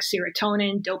things like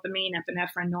serotonin, dopamine,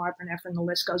 epinephrine, norepinephrine, the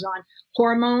list goes on.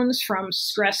 Hormones, from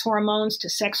stress hormones to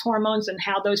sex hormones, and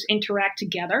how those interact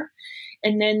together.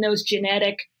 And then those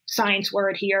genetic, science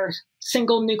word here,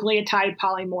 single nucleotide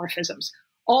polymorphisms.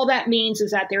 All that means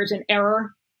is that there's an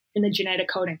error in the genetic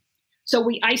coding. So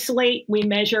we isolate, we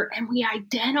measure, and we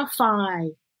identify.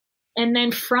 And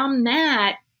then from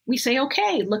that, we say,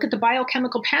 okay, look at the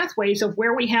biochemical pathways of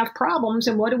where we have problems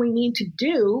and what do we need to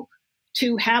do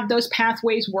to have those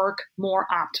pathways work more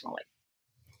optimally.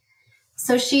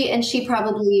 So she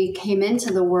probably came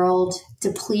into the world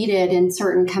depleted in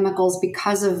certain chemicals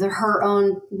because of her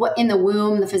own, what in the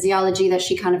womb, the physiology that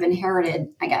she kind of inherited,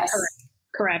 I guess.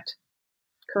 Correct.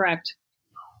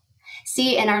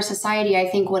 See, in our society, I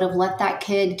think would have let that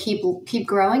kid keep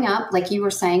growing up. Like you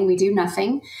were saying, we do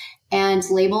nothing and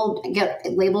get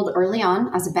labeled early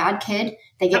on as a bad kid.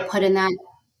 They get put in that,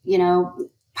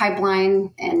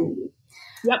 pipeline and,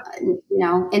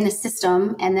 in the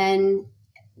system. And then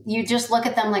you just look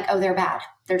at them like, oh, they're bad.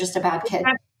 They're just a bad kid.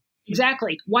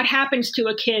 Exactly. What happens to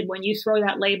a kid when you throw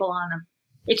that label on them?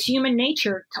 It's human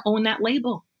nature to own that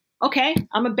label. Okay,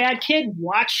 I'm a bad kid.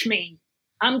 Watch me.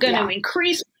 I'm going to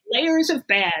increase layers of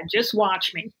bad. Just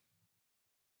watch me.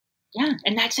 Yeah,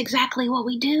 and that's exactly what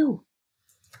we do.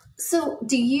 So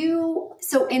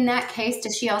in that case,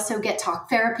 does she also get talk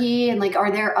therapy? And like,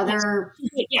 are there other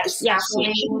yes.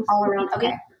 all around?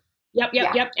 Okay.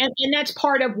 Yep. And that's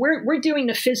part of, we're doing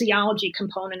the physiology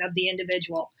component of the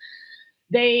individual.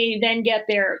 They then get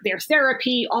their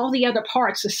therapy, all the other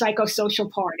parts, the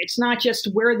psychosocial part. It's not just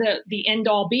we're the end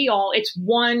all be all. It's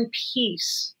one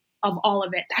piece of all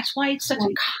of it. That's why it's such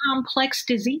a complex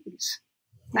disease.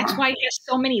 That's why it has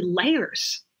so many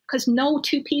layers, because no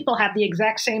two people have the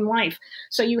exact same life.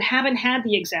 So you haven't had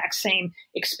the exact same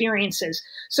experiences.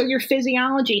 So your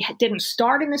physiology didn't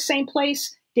start in the same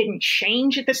place, didn't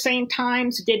change at the same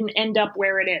times, didn't end up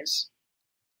where it is.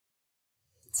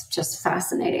 It's just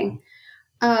fascinating.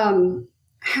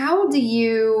 How do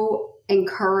you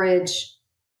encourage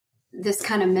this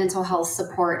kind of mental health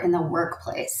support in the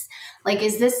workplace? Like,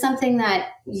 is this something that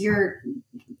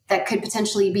that could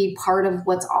potentially be part of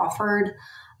what's offered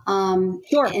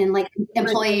in like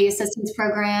employee assistance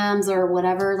programs or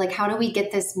whatever? Like, how do we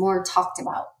get this more talked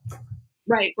about?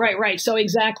 Right. So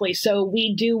exactly. So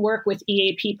we do work with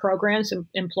EAP programs,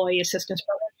 employee assistance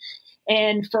programs.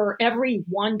 And for every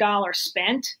 $1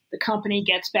 spent, the company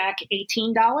gets back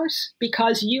 $18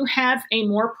 because you have a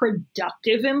more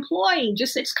productive employee.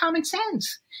 It's common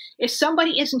sense. If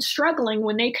somebody isn't struggling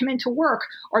when they come into work,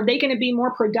 are they going to be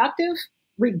more productive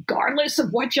regardless of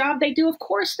what job they do? Of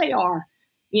course they are.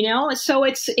 So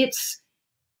it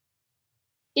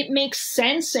makes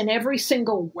sense in every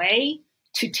single way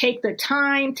to take the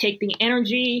time, take the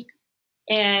energy,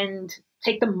 and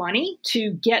take the money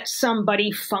to get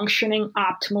somebody functioning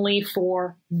optimally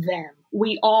for them.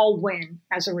 We all win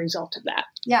as a result of that.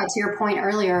 Yeah, to your point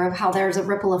earlier of how there's a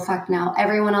ripple effect now.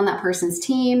 Everyone on that person's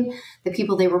team, the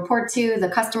people they report to, the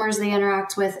customers they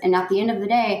interact with, and at the end of the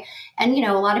day, and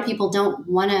a lot of people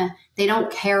they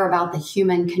don't care about the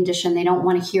human condition. They don't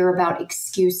want to hear about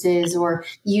excuses or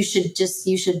you should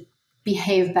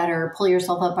behave better, pull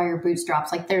yourself up by your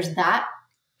bootstraps. Like there's that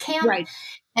camp. Right.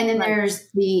 And then there's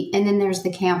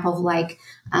the camp of like,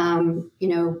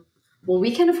 well,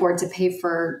 we can afford to pay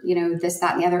for, this,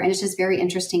 that, and the other. And it's just very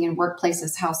interesting in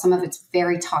workplaces how some of it's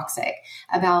very toxic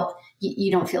about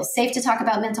you don't feel safe to talk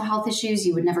about mental health issues.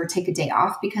 You would never take a day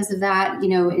off because of that,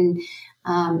 and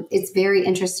it's very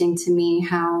interesting to me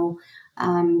how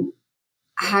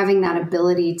having that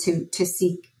ability to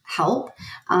seek help.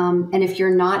 And if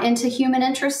you're not into human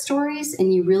interest stories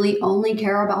and you really only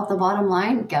care about the bottom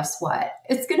line, guess what?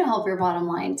 It's going to help your bottom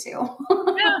line too.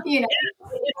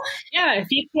 Yeah. If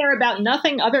you care about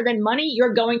nothing other than money,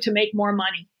 you're going to make more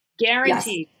money.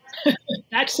 Guaranteed. Yes.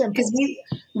 That's simple. Because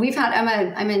we've had,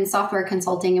 I'm in software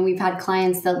consulting and we've had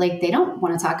clients that like, they don't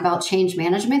want to talk about change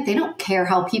management. They don't care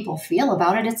how people feel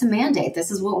about it. It's a mandate.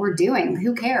 This is what we're doing.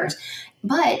 Who cares?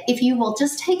 But if you will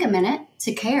just take a minute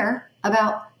to care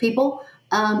about people,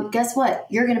 guess what?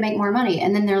 You're going to make more money.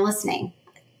 And then they're listening.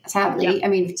 Sadly,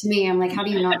 to me, I'm like, how do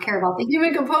you not care about the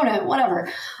human component?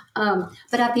 Whatever.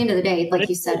 But at the end of the day, like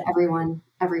you said, everyone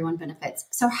benefits.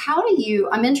 So how do you,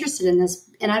 I'm interested in this,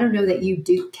 and I don't know that you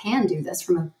can do this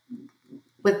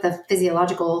with the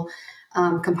physiological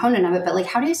component of it, but like,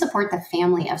 how do you support the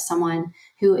family of someone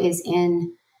who is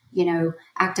in,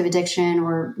 active addiction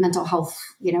or mental health,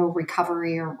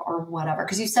 recovery or whatever?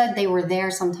 Because you said they were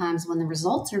there sometimes when the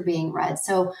results are being read.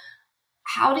 So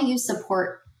how do you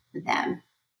support them?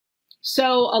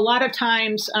 So a lot of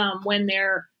times when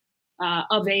they're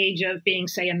of age of being,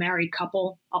 say, a married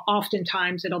couple,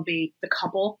 oftentimes it'll be the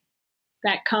couple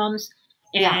that comes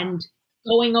and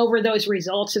going over those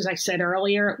results, as I said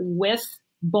earlier, with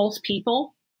both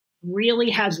people really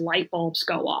has light bulbs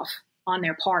go off on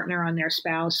their partner, on their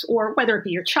spouse, or whether it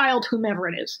be your child, whomever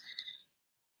it is.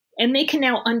 And they can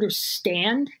now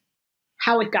understand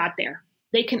how it got there.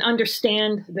 They can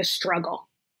understand the struggle,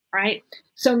 right?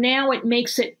 So now it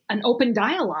makes it an open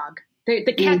dialogue.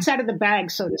 The cat's out of the bag,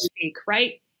 so to speak,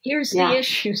 right? Here's the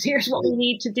issues. Here's what we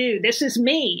need to do. This is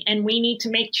me, and we need to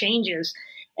make changes.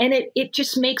 And it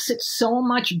just makes it so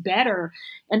much better.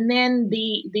 And then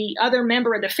the other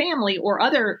member of the family or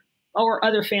other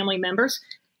family members,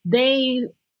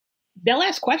 they'll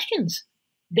ask questions.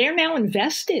 They're now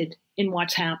invested in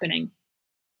what's happening.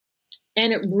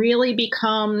 And it really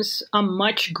becomes a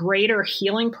much greater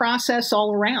healing process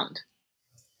all around.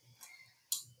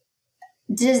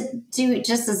 Just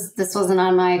as this wasn't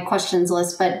on my questions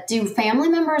list, but do family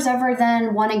members ever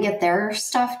then want to get their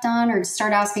stuff done or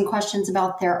start asking questions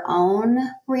about their own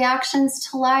reactions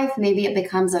to life? Maybe it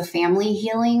becomes a family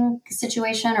healing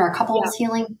situation or a couple's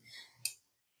healing.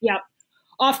 Yeah.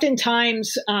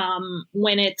 Oftentimes,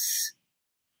 when it's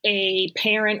a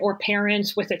parent or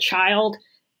parents with a child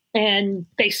and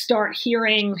they start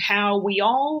hearing how we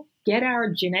all get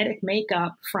our genetic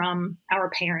makeup from our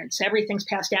parents, everything's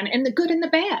passed down, and the good and the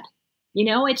bad. You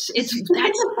know, that's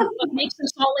what makes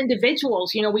us all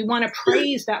individuals. You know, we want to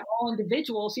praise that we're all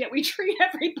individuals, yet we treat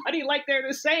everybody like they're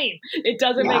the same. It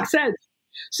doesn't make sense.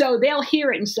 So they'll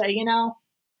hear it and say, you know,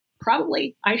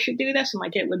 probably I should do this, and my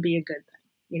kid would be a good thing.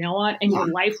 You know what? And your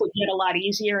life would get a lot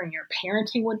easier, and your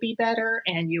parenting would be better,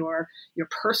 and your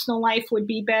personal life would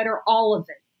be better. All of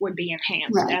it would be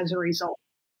enhanced as a result.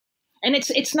 And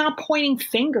it's not pointing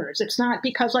fingers. It's not,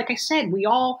 because, like I said, we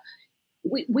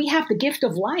have the gift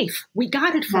of life. We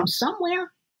got it from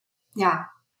somewhere. Yeah.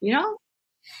 You know?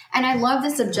 And I love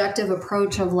this objective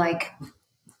approach of like,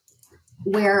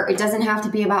 where it doesn't have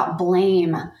to be about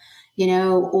blame, you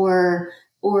know, or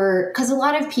because a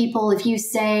lot of people, if you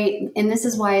say, and this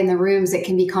is why in the rooms it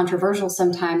can be controversial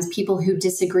sometimes, people who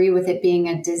disagree with it being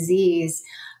a disease,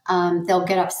 they'll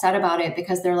get upset about it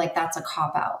because they're like, that's a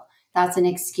cop-out. That's an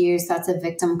excuse. That's a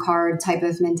victim card type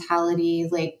of mentality.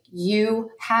 Like,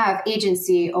 you have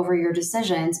agency over your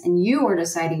decisions, and you are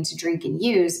deciding to drink and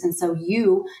use. And so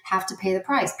you have to pay the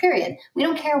price, period. We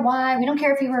don't care why. We don't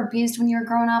care if you were abused when you were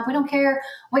growing up. We don't care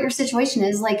what your situation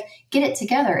is. Like, get it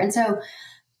together. And so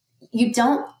you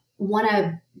don't want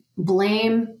to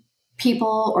blame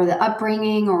people or the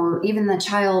upbringing or even the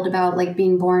child about like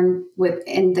being born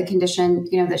in the condition,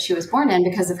 you know, that she was born in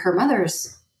because of her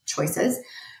mother's choices.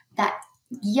 That,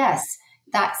 yes,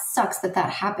 that sucks that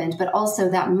happened, but also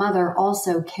that mother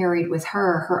also carried with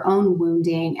her own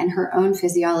wounding and her own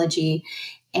physiology.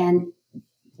 And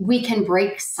we can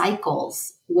break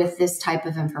cycles with this type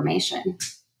of information.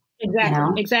 Exactly. You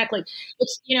know? Exactly.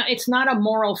 It's not a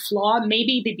moral flaw.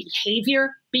 Maybe the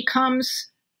behavior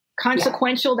becomes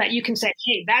consequential that you can say,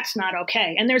 hey, that's not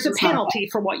okay. And there's a penalty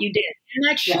for what you did. And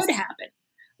that should happen.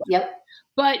 Yep.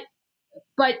 But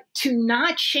to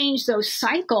not change those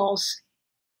cycles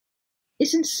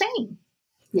is insane.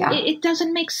 Yeah. It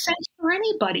doesn't make sense for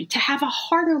anybody to have a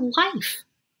harder life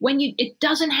when it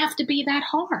doesn't have to be that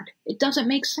hard. It doesn't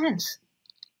make sense.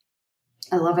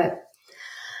 I love it.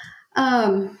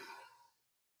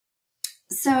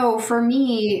 So for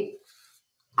me,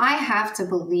 I have to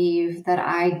believe that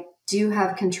I do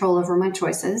have control over my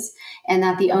choices and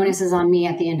that the onus is on me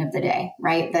at the end of the day,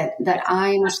 right? That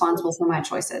I am responsible for my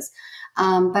choices.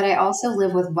 But I also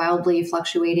live with wildly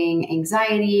fluctuating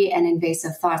anxiety and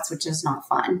invasive thoughts, which is not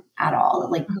fun at all.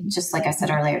 Like, just like I said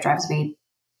earlier, it drives me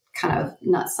kind of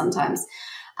nuts sometimes.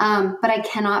 But I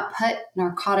cannot put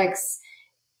narcotics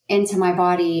into my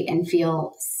body and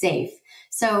feel safe.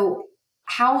 So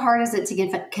how hard is it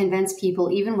to convince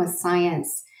people, even with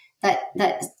science, that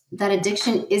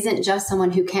addiction isn't just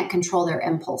someone who can't control their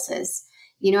impulses?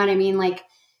 You know what I mean? Like,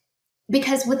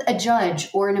 because with a judge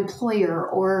or an employer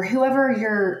or whoever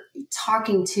you're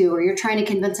talking to, or you're trying to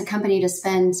convince a company to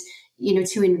spend, you know,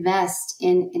 to invest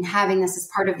in having this as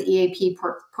part of the EAP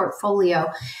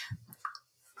portfolio,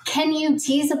 can you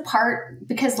tease apart?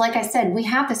 Because like I said, we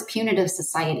have this punitive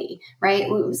society, right?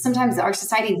 Sometimes our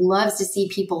society loves to see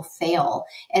people fail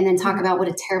and then talk about what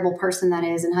a terrible person that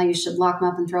is and how you should lock them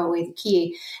up and throw away the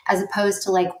key, as opposed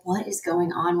to like, what is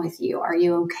going on with you? Are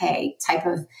you okay? Type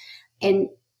of, and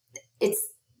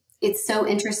it's so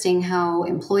interesting how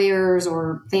employers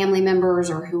or family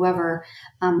members or whoever,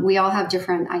 we all have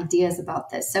different ideas about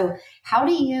this. So how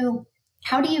do you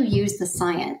use the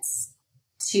science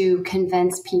to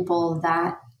convince people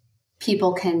that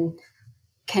people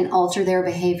can alter their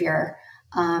behavior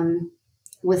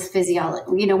with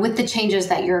physiology, you know, with the changes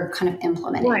that you're kind of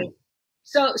implementing? Right.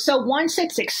 So once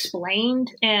it's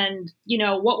explained, and, you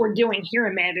know, what we're doing here,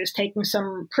 Amanda, is taking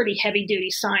some pretty heavy duty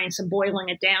science and boiling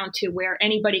it down to where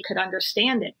anybody could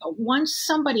understand it. But once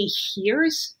somebody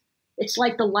hears, it's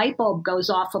like the light bulb goes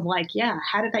off of like, yeah,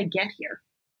 how did I get here?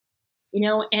 You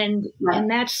know, and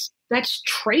that's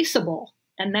traceable,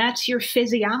 and that's your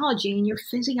physiology, and your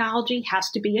physiology has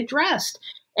to be addressed.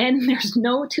 And there's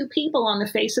no two people on the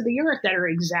face of the earth that are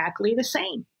exactly the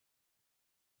same.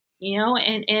 You know,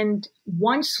 and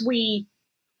once we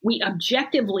we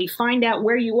objectively find out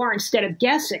where you are instead of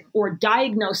guessing or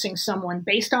diagnosing someone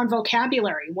based on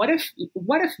vocabulary. What if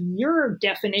your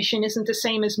definition isn't the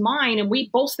same as mine and we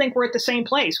both think we're at the same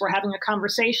place? We're having a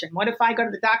conversation. What if I go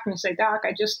to the doctor and say, Doc,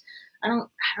 I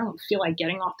don't feel like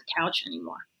getting off the couch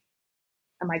anymore.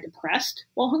 Am I depressed?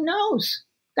 Well, who knows?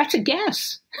 That's a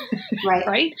guess. Right.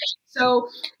 Right? So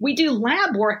we do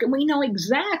lab work and we know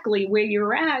exactly where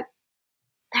you're at.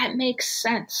 That makes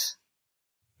sense.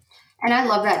 And I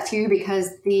love that too, because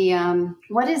the,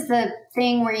 what is the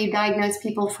thing where you diagnose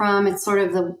people from? It's sort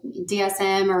of the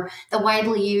DSM or the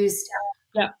widely used.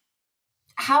 Yeah.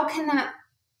 How can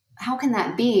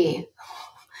that be?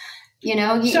 You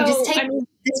know, you just take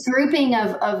this grouping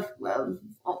of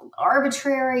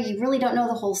arbitrary, you really don't know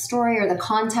the whole story or the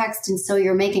context. And so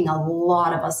you're making a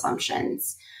lot of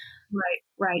assumptions.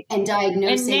 Right. And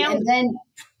diagnosing and then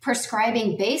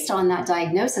prescribing based on that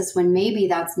diagnosis when maybe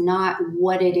that's not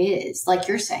what it is, like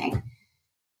you're saying.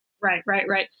 Right.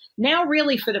 Now,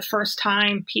 really, for the first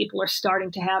time, people are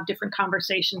starting to have different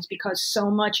conversations because so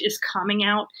much is coming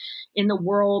out in the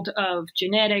world of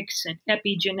genetics and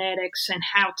epigenetics and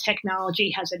how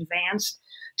technology has advanced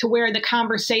to where the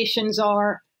conversations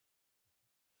are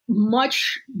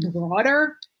much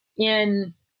broader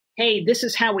in, hey, this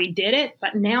is how we did it,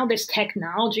 but now this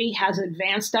technology has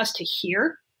advanced us to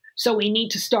here. So we need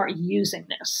to start using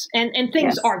this. And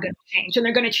things are going to change, and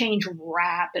they're going to change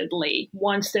rapidly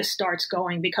once this starts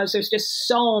going, because there's just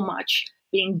so much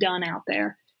being done out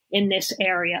there in this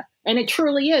area. And it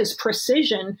truly is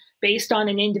precision based on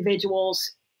an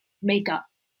individual's makeup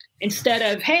instead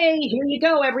of, hey, here you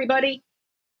go, everybody.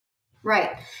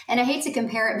 Right. And I hate to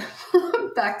compare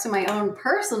it back to my own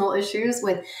personal issues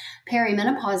with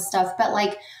perimenopause stuff, but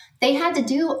like, they had to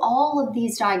do all of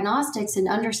these diagnostics and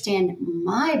understand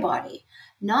my body,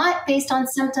 not based on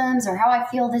symptoms or how I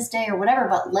feel this day or whatever,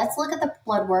 but let's look at the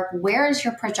blood work. Where is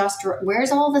your progesterone?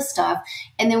 Where's all the stuff?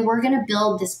 And then we're going to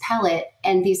build this pellet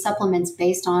and these supplements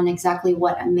based on exactly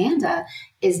what Amanda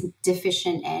is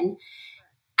deficient in,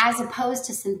 as opposed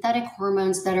to synthetic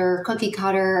hormones that are cookie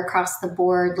cutter across the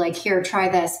board. Like, here, try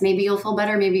this. Maybe you'll feel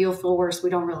better. Maybe you'll feel worse.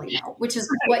 We don't really know, which is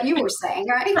what you were saying,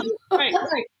 right? Right.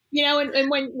 You know, and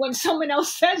when someone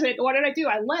else says it, what did I do?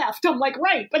 I laughed. I'm like,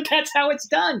 right, but that's how it's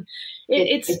done.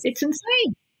 It's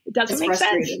insane. It doesn't make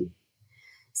sense.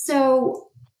 So,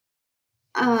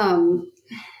 I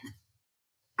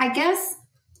guess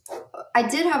I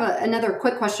did have another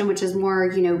quick question, which is more,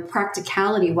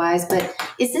 practicality wise, but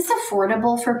is this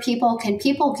affordable for people? Can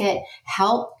people get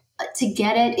help to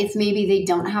get it if maybe they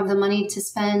don't have the money to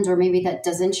spend, or maybe that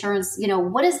does insurance?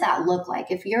 What does that look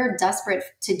like? If you're desperate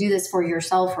to do this for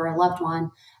yourself or a loved one,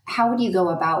 how would you go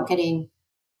about getting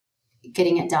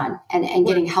it done and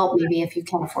getting help, maybe if you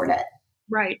can't afford it?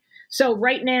 Right. So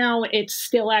right now it's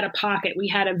still out of pocket. We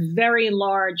had a very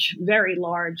large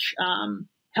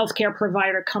healthcare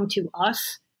provider come to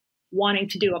us wanting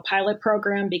to do a pilot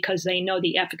program because they know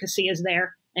the efficacy is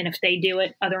there. And if they do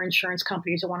it, other insurance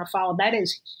companies will want to follow. That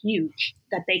is huge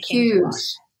that they came to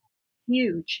us.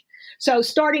 Huge. So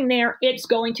starting there, it's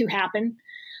going to happen.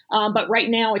 But right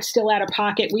now, it's still out of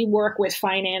pocket. We work with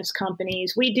finance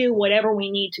companies. We do whatever we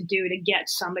need to do to get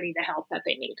somebody the help that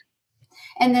they need.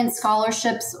 And then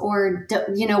scholarships or,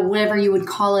 whatever you would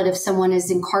call it, if someone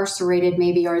is incarcerated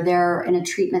maybe, or they're in a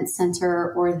treatment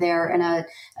center or they're in a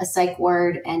psych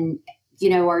ward, and,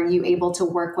 are you able to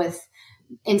work with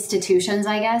institutions,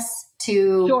 I guess,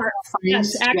 to Sure.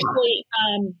 Yes, actually,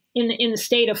 in the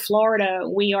state of Florida,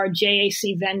 we are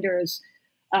JAC vendors,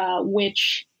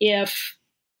 which if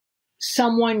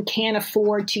someone can't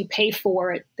afford to pay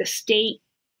for it, the state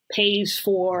pays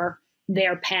for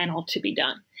their panel to be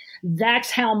done.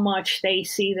 That's how much they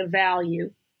see the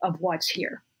value of what's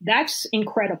here. That's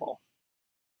incredible.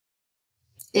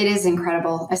 It is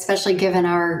incredible, especially given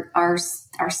our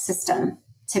system.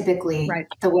 Typically,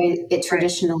 the way it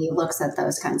traditionally looks at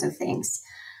those kinds of things.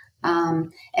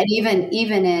 And even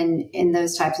in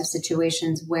those types of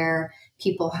situations where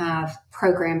people have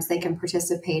programs they can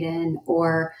participate in,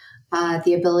 or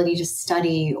the ability to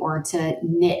study or to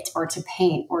knit or to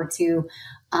paint or to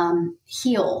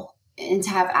heal, and to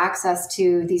have access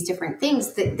to these different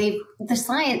things, that the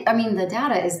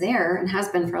data is there and has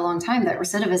been for a long time that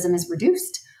recidivism is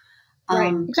reduced.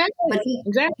 Exactly.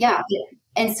 Yeah.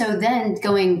 And so then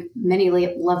going many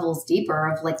levels deeper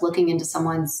of like looking into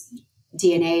someone's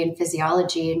DNA and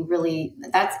physiology, and really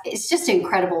it's just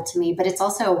incredible to me, but it's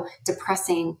also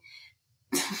depressing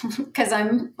because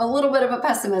I'm a little bit of a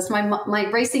pessimist. My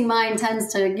racing mind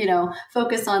tends to,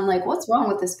 focus on like, what's wrong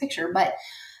with this picture? But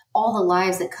all the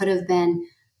lives that could have been,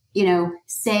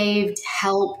 saved,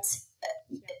 helped,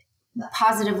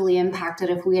 positively impacted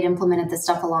if we had implemented this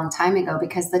stuff a long time ago,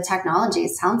 because the technology,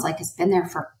 it sounds like, has been there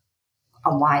for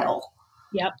a while.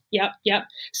 Yep.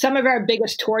 Some of our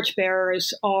biggest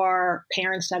torchbearers are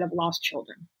parents that have lost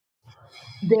children.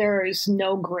 There's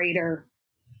no greater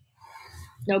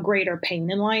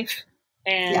pain in life.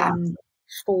 And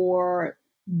for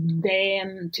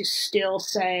them to still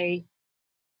say,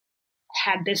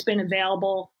 had this been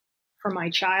available for my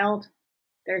child,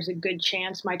 there's a good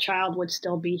chance my child would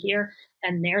still be here.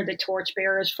 And they're the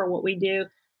torchbearers for what we do.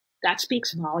 That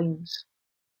speaks volumes.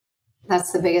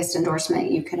 That's the biggest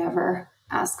endorsement you could ever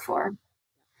ask for.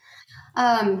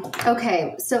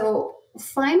 Okay, so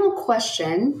final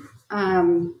question.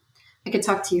 I could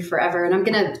talk to you forever, and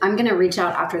I'm gonna reach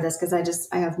out after this because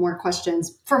I have more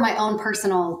questions for my own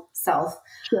personal self.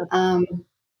 Sure.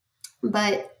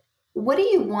 But what do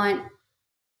you want?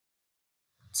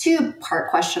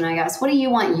 Two-part question, I guess. What do you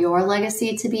want your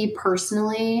legacy to be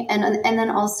personally, and then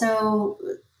also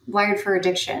Wired for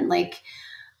Addiction? Like,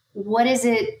 what is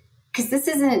it? Because this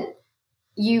isn't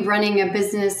you running a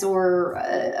business or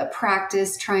a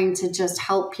practice trying to just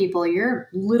help people. You're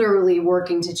literally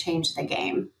working to change the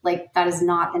game. Like, that is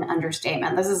not an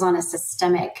understatement. This is on a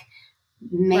systemic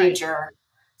major. Right.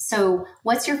 So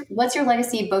what's your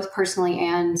legacy, both personally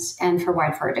and for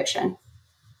Wired for Addiction?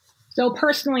 So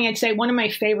personally, I'd say one of my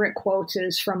favorite quotes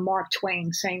is from Mark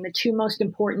Twain, saying the two most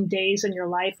important days in your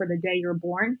life are the day you're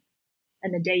born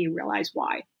and the day you realize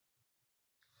why.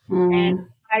 And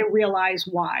I realize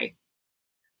why.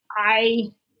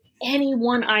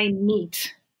 Anyone I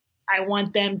meet, I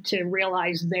want them to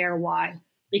realize their why,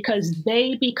 because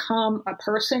they become a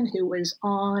person who is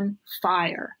on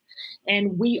fire.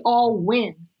 And we all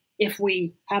win if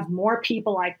we have more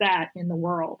people like that in the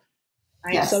world.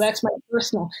 Right? Yes. So that's my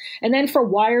personal. And then for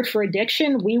Wired for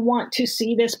Addiction, we want to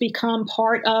see this become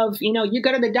part of, you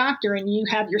go to the doctor and you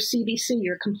have your CBC,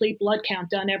 your complete blood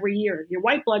count done every year, your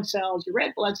white blood cells, your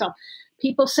red blood cells.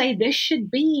 People say this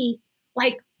should be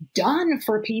like done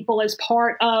for people as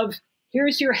part of,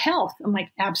 here's your health. I'm like,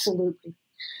 absolutely.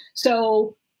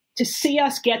 So to see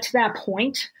us get to that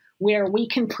point where we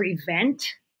can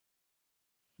prevent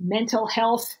mental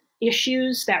health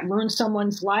issues that ruin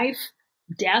someone's life,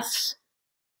 deaths,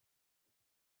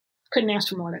 couldn't ask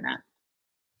for more than that.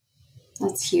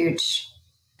 That's huge.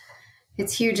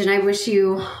 It's huge. And I wish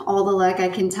you all the luck. I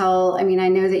can tell. I mean, I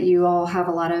know that you all have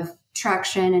a lot of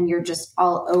traction and you're just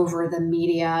all over the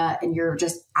media and you're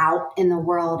just out in the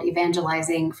world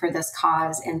evangelizing for this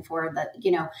cause and for the,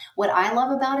 what I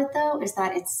love about it though, is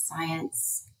that it's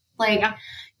science. Like,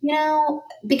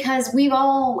 because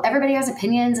everybody has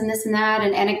opinions and this and that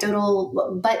and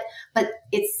anecdotal, but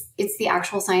it's the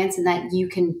actual science, and that you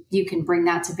can bring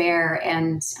that to bear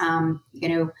and,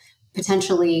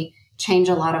 potentially change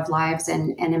a lot of lives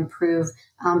and improve.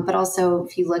 But also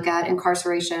if you look at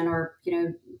incarceration or,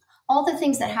 all the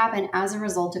things that happen as a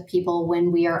result of people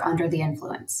when we are under the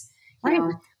influence,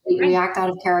 we act out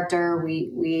of character.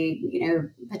 We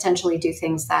potentially do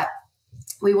things that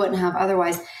we wouldn't have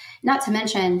otherwise. Not to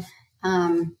mention,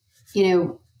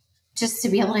 just to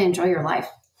be able to enjoy your life.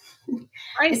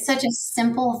 Right. It's such a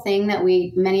simple thing that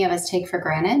many of us take for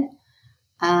granted.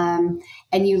 And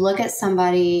you look at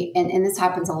somebody, and this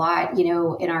happens a lot,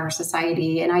 in our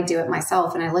society, and I do it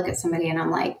myself. And I look at somebody and I'm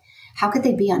like, how could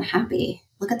they be unhappy?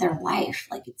 Look at their life.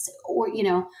 Like or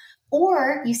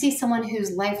you see someone whose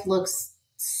life looks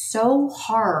so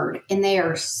hard and they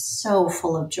are so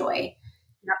full of joy.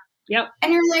 Yep.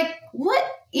 And you're like, what?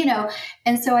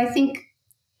 And so I think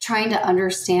trying to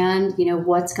understand,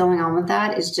 what's going on with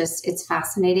that is just, it's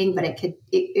fascinating, but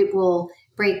it will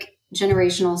break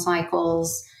generational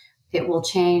cycles. It will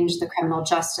change the criminal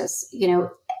justice,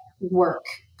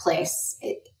 workplace,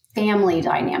 family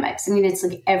dynamics. I mean, it's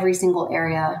like every single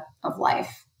area of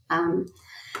life.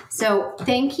 So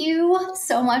thank you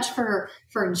so much for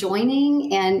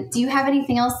joining. And do you have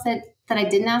anything else that I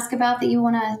didn't ask about that you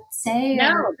want to say?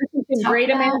 No, this has been great,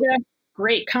 Amanda.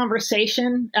 Great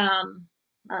conversation.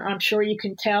 I'm sure you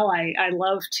can tell I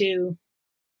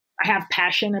have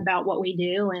passion about what we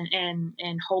do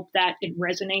and hope that it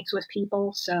resonates with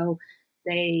people so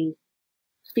they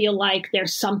feel like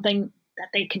there's something that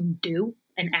they can do,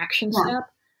 an action step.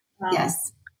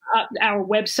 Yes. Our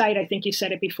website, I think you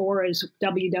said it before, is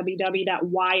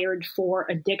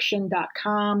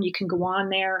www.wiredforaddiction.com. You can go on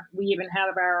there. We even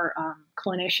have our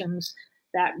clinicians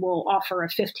that will offer a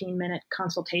 15-minute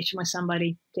consultation with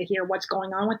somebody to hear what's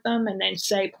going on with them and then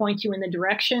point you in the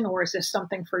direction, or is this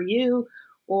something for you,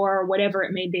 or whatever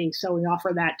it may be. So we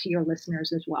offer that to your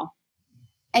listeners as well.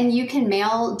 And you can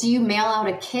do you mail out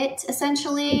a kit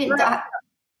essentially?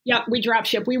 Yeah, we drop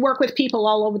ship. We work with people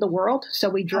all over the world, so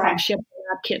we drop ship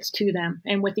lab kits to them,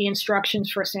 and with the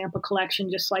instructions for sample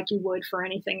collection, just like you would for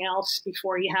anything else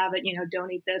before you have it.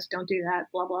 Don't eat this, don't do that,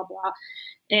 blah blah blah.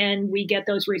 And we get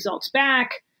those results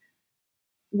back.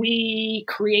 We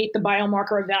create the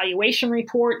biomarker evaluation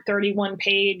report,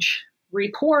 31-page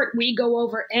report. We go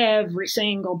over every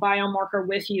single biomarker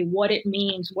with you, what it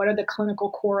means, what are the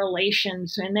clinical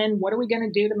correlations, and then what are we going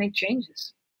to do to make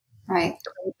changes? Right.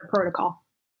 Create the protocol.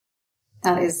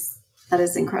 That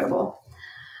is incredible.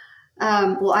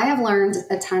 Well, I have learned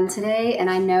a ton today, and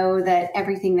I know that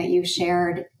everything that you've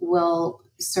shared will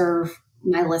serve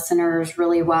my listeners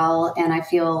really well. And I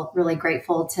feel really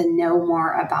grateful to know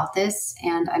more about this.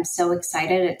 And I'm so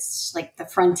excited. It's like the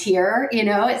frontier,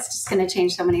 it's just going to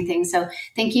change so many things. So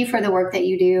thank you for the work that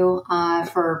you do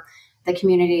for the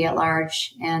community at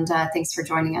large. And thanks for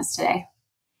joining us today.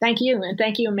 Thank you. And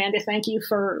thank you, Amanda. Thank you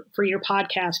for your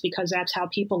podcast, because that's how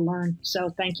people learn.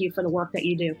 So thank you for the work that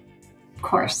you do. Of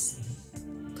course.